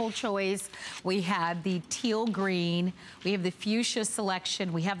purple choice, we have the teal green, we have the fuchsia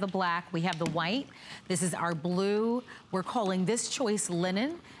selection, we have the black, we have the white. This is our blue. We're calling this choice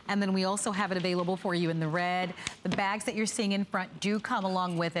linen, and then we also have it available for you in the red. The bags that you're seeing in front do come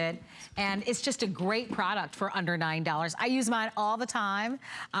along with it, and it's just a great product for under $9. I use mine all the time.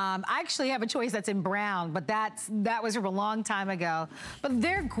 I actually have a choice that's in brown, but that was from a long time ago. But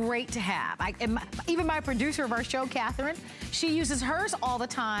they're great to have. Even my producer of our show, Catherine, she uses hers all the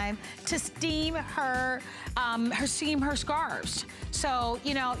time to steam her scarves. So,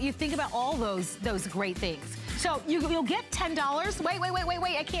 you know, you think about all those great things. So you'll get $10.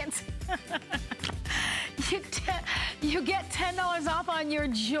 Wait, I can't. You get $10 off on your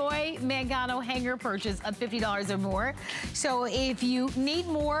Joy Mangano hanger purchase of $50 or more. So if you need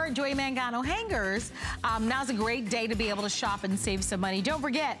more Joy Mangano hangers, now's a great day to be able to shop and save some money. Don't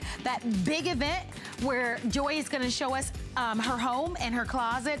forget that big event where Joy is going to show us her home and her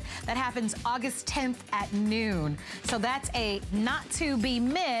closet. That happens August 10th at noon. So that's a not to be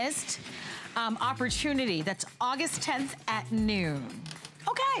missed opportunity. That's August 10th at noon.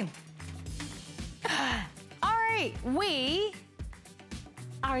 Okay. All right, we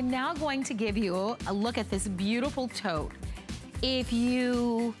are now going to give you a look at this beautiful tote. If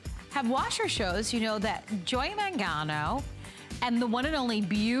you have watched our shows, you know that Joy Mangano and the one and only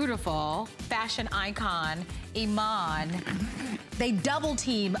beautiful fashion icon, Iman, they double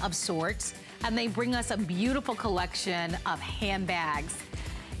team of sorts, and they bring us a beautiful collection of handbags.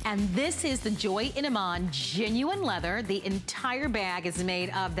 And this is the Joy Iman genuine leather. The entire bag is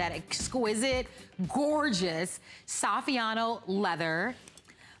made of that exquisite, gorgeous Saffiano leather.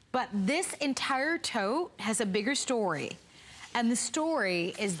 But this entire tote has a bigger story. And the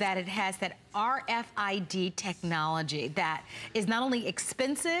story is that it has that RFID technology that is not only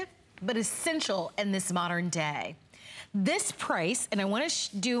expensive, but essential in this modern day. This price, and I want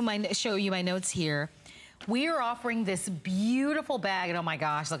to show you my notes here. We are offering this beautiful bag, and oh my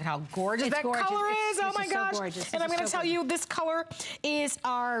gosh, look at how gorgeous that color is. Oh my gosh. And I'm going to tell you, this color is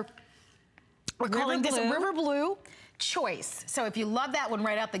our, we're calling this River Blue Choice. So if you love that one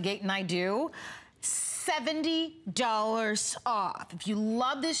right out the gate, and I do, $70 off. If you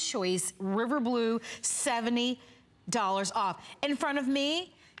love this choice, River Blue, $70 off. In front of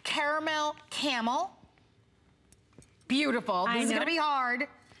me, Caramel Camel. Beautiful. This is going to be hard.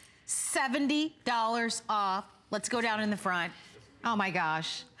 $70 off. Let's go down in the front. Oh my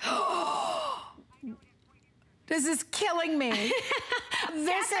gosh. This is killing me.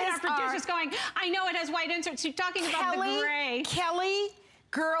 This is our producer's going, I know it has white inserts. You're talking about the gray. Kelly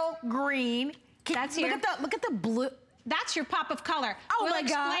Girl Green. That's here. Look at the blue. That's your pop of color. Oh we'll my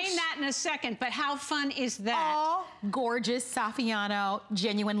gosh. explain that in a second, but how fun is that? All gorgeous Saffiano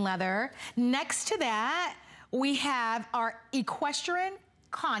genuine leather. Next to that, we have our equestrian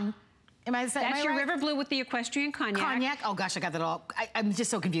That's your River Blue with the equestrian cognac. Cognac. Oh gosh, I got that all. I'm just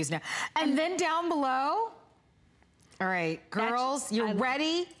so confused now. And then down below, all right, girls, you're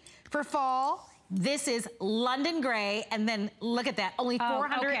ready for fall. This is London Gray, and then look at that. Only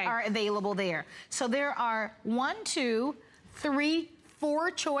 400 are available there. So there are 1, 2, 3,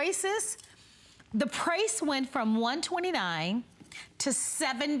 4 choices. The price went from $129 to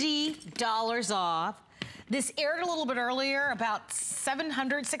 $70 off. This aired a little bit earlier. About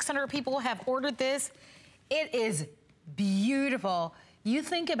 700, 600 people have ordered this. It is beautiful. You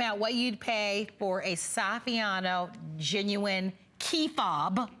think about what you'd pay for a Saffiano genuine key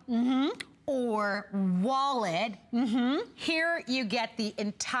fob. Or wallet. Here you get the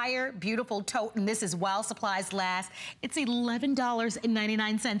entire beautiful tote, and this is while supplies last. It's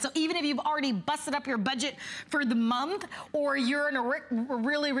 $11.99. So even if you've already busted up your budget for the month, or you're in a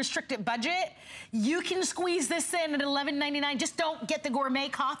really restricted budget, you can squeeze this in at $11.99. Just don't get the gourmet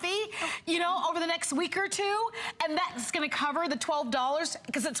coffee, you know, over the next week or two, and that's gonna cover the $12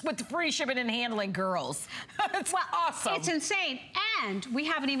 because it's with free shipping and handling, girls. It's awesome. It's insane, and we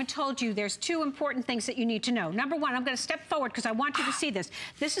haven't even told you there's 2 important things that you need to know. Number 1, I'm going to step forward because I want you to see this.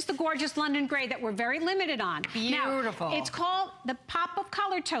 This is the gorgeous London Gray that we're very limited on. Beautiful. Now, it's called the pop of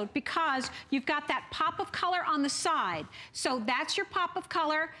color tote because you've got that pop of color on the side. So that's your pop of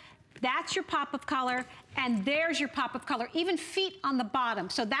color. That's your pop of color, and there's your pop of color, even feet on the bottom.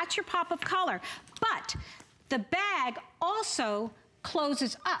 So that's your pop of color. But the bag also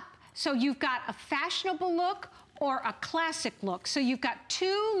closes up. So you've got a fashionable look or a classic look. So you've got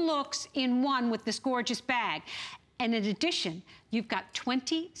 2 looks in one with this gorgeous bag. And in addition, you've got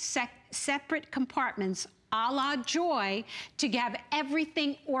 20 separate compartments a la Joy to have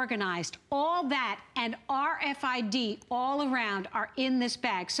everything organized. All that and RFID all around are in this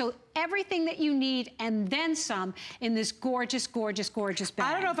bag. So everything that you need and then some in this gorgeous, gorgeous, gorgeous bag.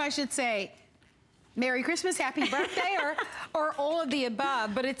 I don't know if I should say Merry Christmas, Happy Birthday, or all of the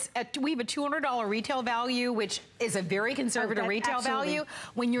above, but we have a $200 retail value, which is a very conservative retail value.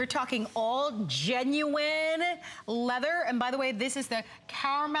 When you're talking all genuine leather, and by the way, this is the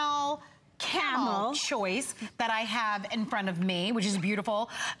Caramel Camel choice that I have in front of me, which is beautiful.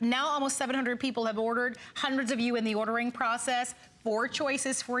 Now almost 700 people have ordered, hundreds of you in the ordering process. 4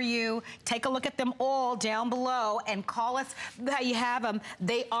 choices for you. Take a look at them all down below and call us how you have them.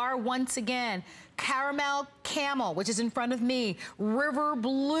 They are, once again, Caramel Camel, which is in front of me. River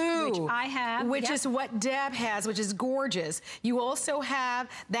Blue, which I have, which is what Deb has, which is gorgeous. You also have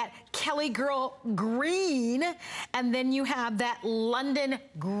that Kelly Girl Green, and then you have that London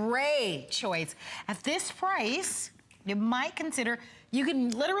Gray choice. At this price, you might consider, you can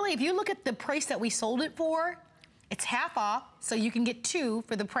literally, if you look at the price that we sold it for, it's half off, so you can get 2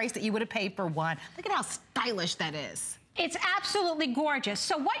 for the price that you would have paid for 1. Look at how stylish that is. It's absolutely gorgeous.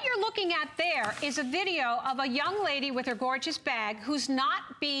 So what you're looking at there is a video of a young lady with her gorgeous bag who's not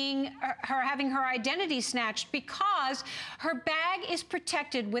having her identity snatched because her bag is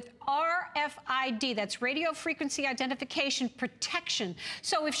protected with RFID. That's radio frequency identification protection.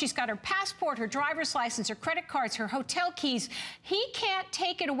 So if she's got her passport, her driver's license, her credit cards, her hotel keys, he can't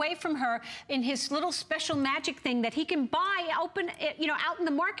take it away from her in his little special magic thing that he can buy, open it, you know, out in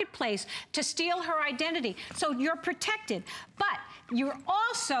the marketplace to steal her identity. So you're protected. But you're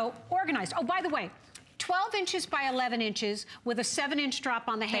also organized. Oh, by the way, 12 inches by 11 inches with a 7-inch drop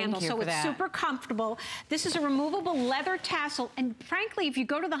on the handle, so it's super comfortable. This is a removable leather tassel, and frankly, if you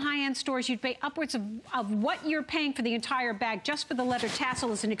go to the high-end stores, you'd pay upwards of what you're paying for the entire bag just for the leather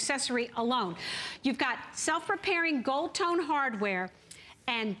tassel as an accessory alone. You've got self-repairing gold tone hardware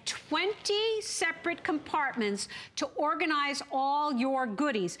and 20 separate compartments to organize all your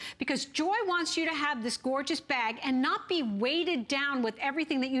goodies, because Joy wants you to have this gorgeous bag and not be weighted down with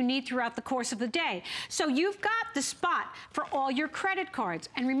everything that you need throughout the course of the day. So you've got the spot for all your credit cards.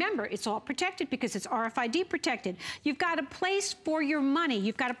 And remember, it's all protected because it's RFID protected. You've got a place for your money.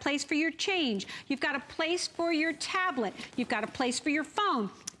 You've got a place for your change. You've got a place for your tablet. You've got a place for your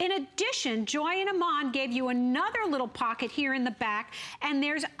phone. In addition, Joy and Iman gave you another little pocket here in the back, and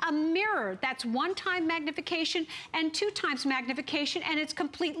there's a mirror. That's 1x magnification and 2x magnification, and it's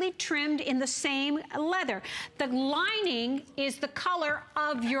completely trimmed in the same leather. The lining is the color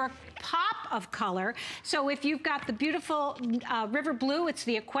of your pop of color. So if you've got the beautiful river blue, it's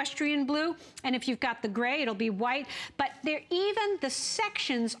the equestrian blue. And if you've got the gray, it'll be white. But even the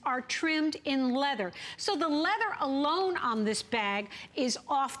sections are trimmed in leather. So the leather alone on this bag is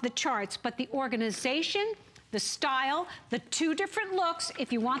off the charts. But the organization, the style, the 2 different looks.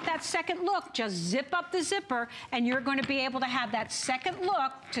 If you want that second look, just zip up the zipper and you're going to be able to have that second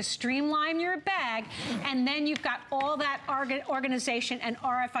look to streamline your bag. And then you've got all that organization and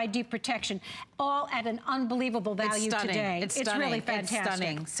RFID protection, all at an unbelievable value today. It's really fantastic. It's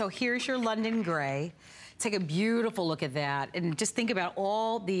stunning. So here's your London gray. Take a beautiful look at that and just think about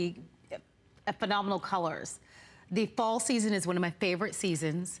all the phenomenal colors. The fall season is one of my favorite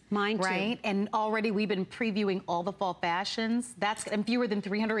seasons. Mine too. Right? And already we've been previewing all the fall fashions. That's and fewer than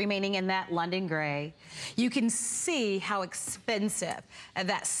 300 remaining in that London gray. You can see how expensive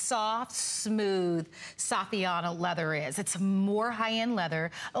that soft, smooth Saffiano leather is. It's more high-end leather.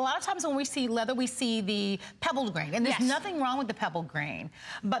 A lot of times when we see leather, we see the pebbled grain. And there's nothing wrong with the pebbled grain.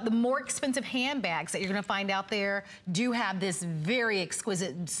 But the more expensive handbags that you're gonna find out there do have this very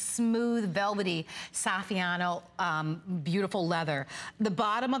exquisite, smooth, velvety Saffiano beautiful leather. The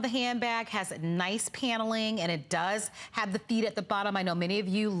bottom of the handbag has nice paneling, and it does have the feet at the bottom. I know many of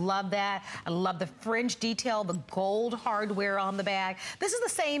you love that. I love the fringe detail, the gold hardware on the bag. This is the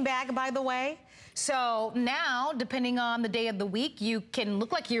same bag, by the way. So now, depending on the day of the week, you can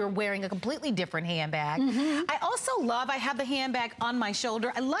look like you're wearing a completely different handbag. I also love, I have the handbag on my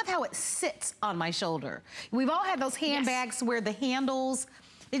shoulder. I love how it sits on my shoulder. We've all had those handbags where the handles,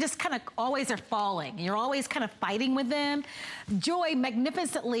 they just kind of always are falling. You're always kind of fighting with them. Joy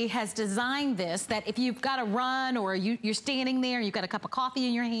magnificently has designed this that if you've got to run or you're standing there and you've got a cup of coffee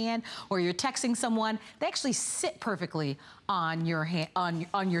in your hand or you're texting someone, they actually sit perfectly on your hand,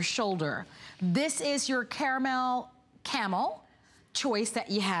 on your shoulder. This is your camel choice that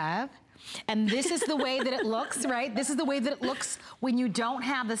you have. And this is the way that it looks, right? This is the way that it looks when you don't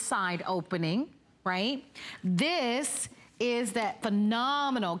have the side opening, right? This is that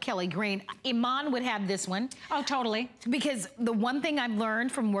phenomenal Kelly green. Iman would have this one. Oh, totally. Because the one thing I've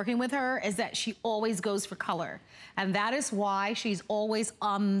learned from working with her is that she always goes for color. And that is why she's always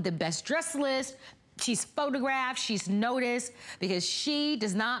on the best dress list. She's photographed, she's noticed, because she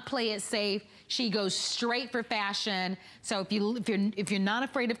does not play it safe. She goes straight for fashion. So if you're not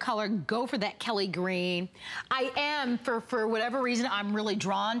afraid of color, go for that Kelly green. I am, for whatever reason, I'm really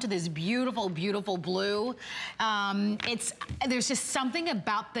drawn to this beautiful, beautiful blue. There's just something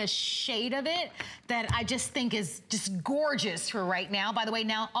about the shade of it that I just think is just gorgeous for right now. By the way,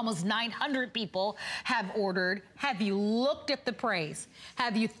 now almost 900 people have ordered. Have you looked at the price?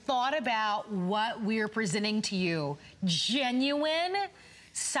 Have you thought about what we're presenting to you? Genuine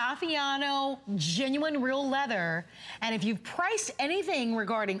Saffiano, genuine real leather. And if you've priced anything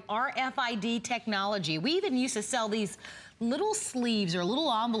regarding RFID technology, we even used to sell these little sleeves or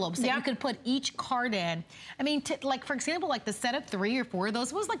little envelopes that you could put each card in. I mean, like for example, like the set of 3 or 4 of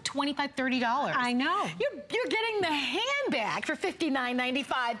those was like $25, $30. I know. You're getting the handbag for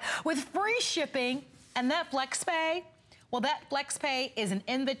 $59.95 with free shipping. And that FlexPay, well, that FlexPay is an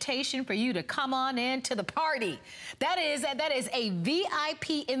invitation for you to come on in to the party. That is a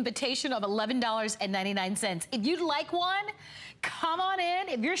VIP invitation of $11.99. If you'd like one, come on in.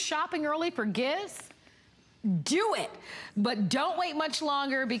 If you're shopping early for gifts, do it. But don't wait much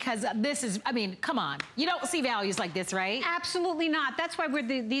longer, because this is, I mean, come on. You don't see values like this, right? Absolutely not. That's why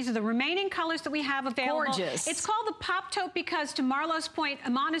these are the remaining colors that we have available. Gorgeous. It's called the pop tote because, to Marlo's point,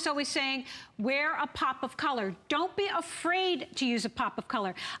 Iman is always saying, wear a pop of color. Don't be afraid to use a pop of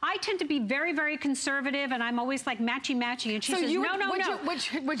color. I tend to be very, very conservative, and I'm always like matchy-matchy, and she says, no.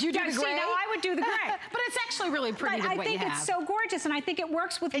 Would you do the gray? See, now I would do the gray. But it's actually really pretty with what you have. I think it's so gorgeous, and I think it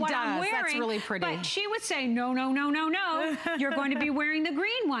works with what I'm wearing. That's really pretty. But she would say, no. You're going to be wearing the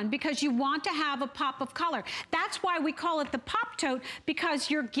green one because you want to have a pop of color. That's why we call it the pop tote, because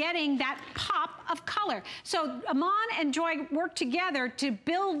you're getting that pop of color. So Iman and Joy work together to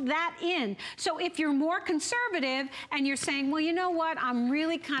build that in. So if you're more conservative and you're saying, well, you know what, I'm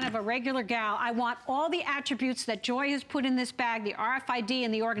really kind of a regular gal. I want all the attributes that Joy has put in this bag, the RFID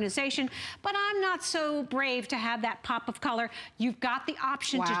and the organization, but I'm not so brave to have that pop of color. You've got the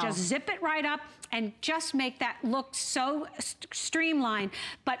option to just zip it right up and just make that look so streamlined.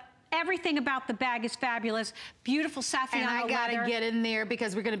 But everything about the bag is fabulous. Beautiful Saffiano leather. And I gotta get in there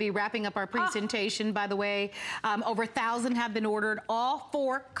because we're gonna be wrapping up our presentation, by the way. Over 1,000 have been ordered. All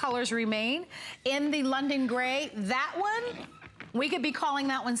 4 colors remain. In the London Gray, that one, we could be calling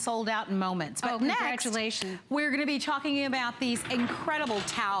that one sold out in moments. But congratulations. Next, we're gonna be talking about these incredible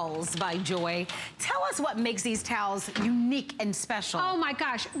towels by Joy. Tell us what makes these towels unique and special. Oh my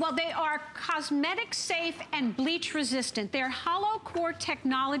gosh. Well, they are cosmetic safe and bleach resistant. They're hollow core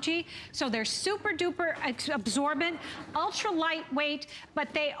technology, so they're super duper absorbent, ultra lightweight,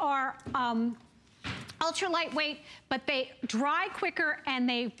 but they are ultra lightweight, but they dry quicker and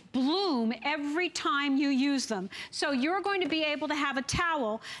they bloom every time you use them. So you're going to be able to have a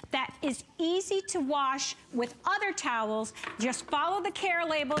towel that is easy to wash with other towels. Just follow the care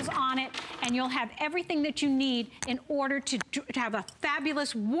labels on it and you'll have everything that you need in order to have a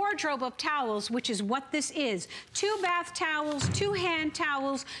fabulous wardrobe of towels, which is what this is. 2 bath towels, 2 hand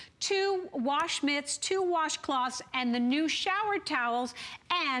towels, 2 wash mitts, 2 washcloths, and the new shower towels,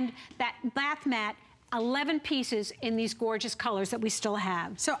 and that bath mat. 11 pieces in these gorgeous colors that we still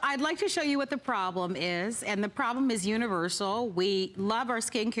have. So I'd like to show you what the problem is, and the problem is universal. We love our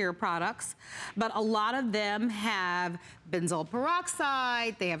skincare products, but a lot of them have benzoyl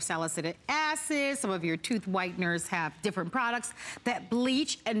peroxide, they have salicylic acid, some of your tooth whiteners have different products that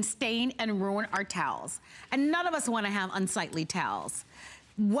bleach and stain and ruin our towels. And none of us want to have unsightly towels.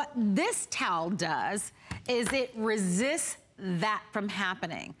 What this towel does is it resists that from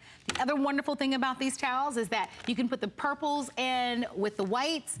happening. The other wonderful thing about these towels is that you can put the purples in with the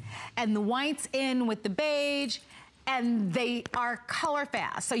whites and the whites in with the beige, and they are color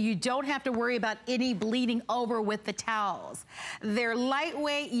fast, so you don't have to worry about any bleeding over with the towels. They're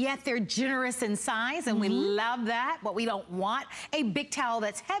lightweight, yet they're generous in size, and we love that, but we don't want a big towel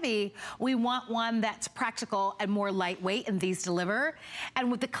that's heavy. We want one that's practical and more lightweight, and these deliver. And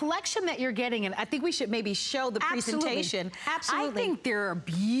with the collection that you're getting, and I think we should maybe show the presentation. Absolutely. I think they're a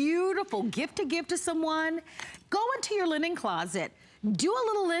beautiful gift to give to someone. Go into your linen closet. Do a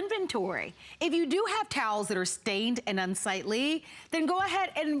little inventory. If you do have towels that are stained and unsightly, then go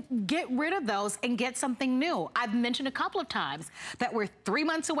ahead and get rid of those and get something new. I've mentioned a couple of times that we're 3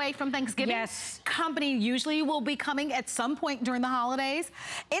 months away from Thanksgiving. Yes. Company usually will be coming at some point during the holidays.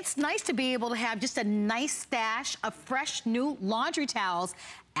 It's nice to be able to have just a nice stash of fresh new laundry towels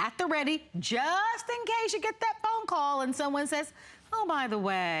at the ready, just in case you get that phone call and someone says, oh, by the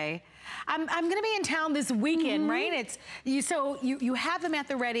way, I'm gonna be in town this weekend, right? So you have them at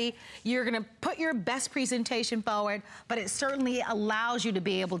the ready. You're gonna put your best presentation forward, but it certainly allows you to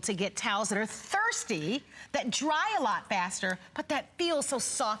be able to get towels that are thirsty, that dry a lot faster, but that feel so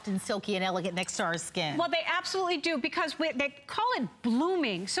soft and silky and elegant next to our skin. Well, they absolutely do, because they call it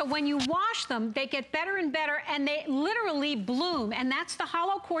blooming. So when you wash them, they get better and better, and they literally bloom, and that's the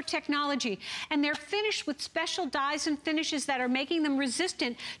hollow core technology. And they're finished with special dyes and finishes that are making them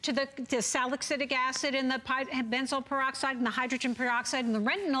resistant to the salicylic acid and the benzoyl peroxide and the hydrogen peroxide and the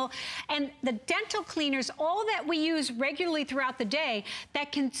retinol and the dental cleaners, all that we use regularly throughout the day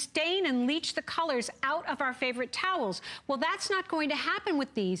that can stain and leach the colors out of our favorite towels. Well, that's not going to happen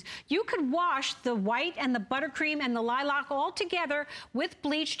with these. You could wash the white and the buttercream and the lilac all together with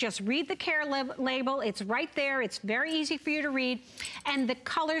bleach. Just read the care label. It's right there. It's very easy for you to read, and the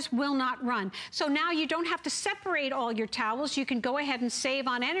colors will not run. So now you don't have to separate all your towels. You can go ahead and save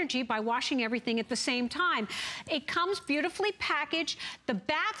on energy by washing everything at the same time. It comes beautifully packaged. The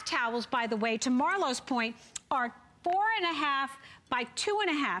bath towels, by the way, to Marlo's point, are 4.5 by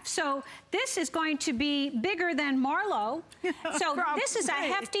 2.5. So this is going to be bigger than Marlo. So this is a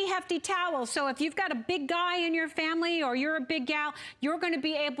hefty, hefty towel. So if you've got a big guy in your family or you're a big gal, you're going to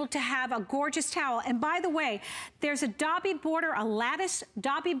be able to have a gorgeous towel. And by the way, there's a dobby border, a lattice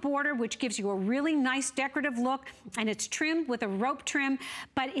dobby border, which gives you a really nice decorative look, and it's trimmed with a rope trim,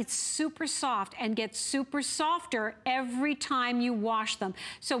 but it's super soft and gets super softer every time you wash them.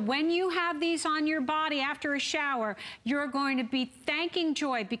 So when you have these on your body after a shower, you're going to be thanking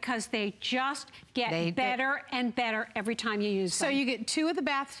Joy because they just get better and better every time you use them. So you get 2 of the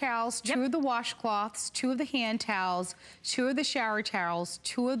bath towels, 2 of the washcloths, 2 of the hand towels, 2 of the shower towels,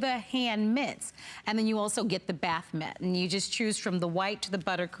 2 of the hand mitts, and then you also get the bath mitt. And you just choose from the white to the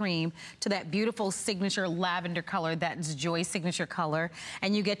buttercream to that beautiful signature lavender color. That's Joy's signature color.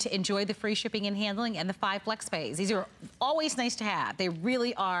 And you get to enjoy the free shipping and handling and the 5 flex pays. These are always nice to have. They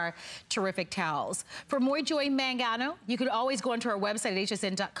really are terrific towels. For more Joy Mangano, you could always go onto our website at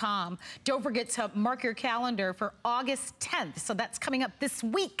hsn.com. Don't forget to mark your calendar for August 10th. So that's coming up this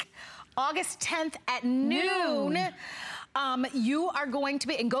week. August 10th at noon. You are going to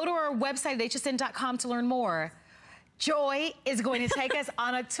be, and go to our website at hsn.com to learn more. Joy is going to take us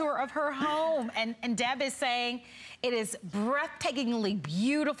on a tour of her home. And Deb is saying it is breathtakingly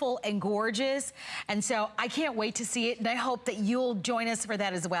beautiful and gorgeous. And so I can't wait to see it. And I hope that you'll join us for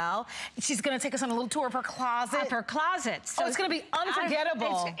that as well. She's going to take us on a little tour of her closet. Of her closet. So it's going to be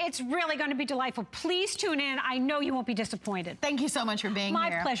unforgettable. It's really going to be delightful. Please tune in. I know you won't be disappointed. Thank you so much for being here.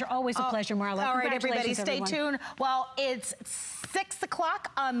 My pleasure. Always a pleasure, Marla. All right, everybody, stay tuned. Well, it's 6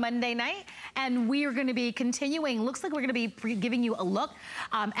 o'clock on Monday night, and we are going to be continuing. Looks like we're going to be giving you a look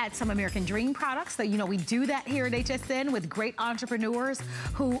at some American Dream products. So, you know, we do that here at HSN with great entrepreneurs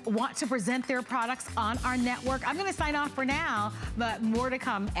who want to present their products on our network. I'm going to sign off for now, but more to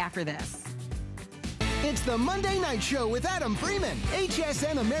come after this. It's the Monday Night Show with Adam Freeman.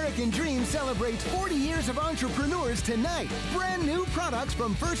 HSN American Dream celebrates 40 years of entrepreneurs tonight. Brand new products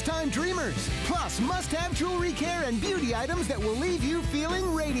from first-time dreamers. Plus, must-have jewelry care and beauty items that will leave you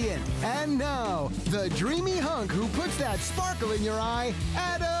feeling radiant. And now, the dreamy hunk who puts that sparkle in your eye,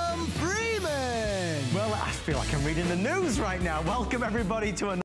 Adam Freeman. Well, I feel like I'm reading the news right now. Welcome, everybody, to another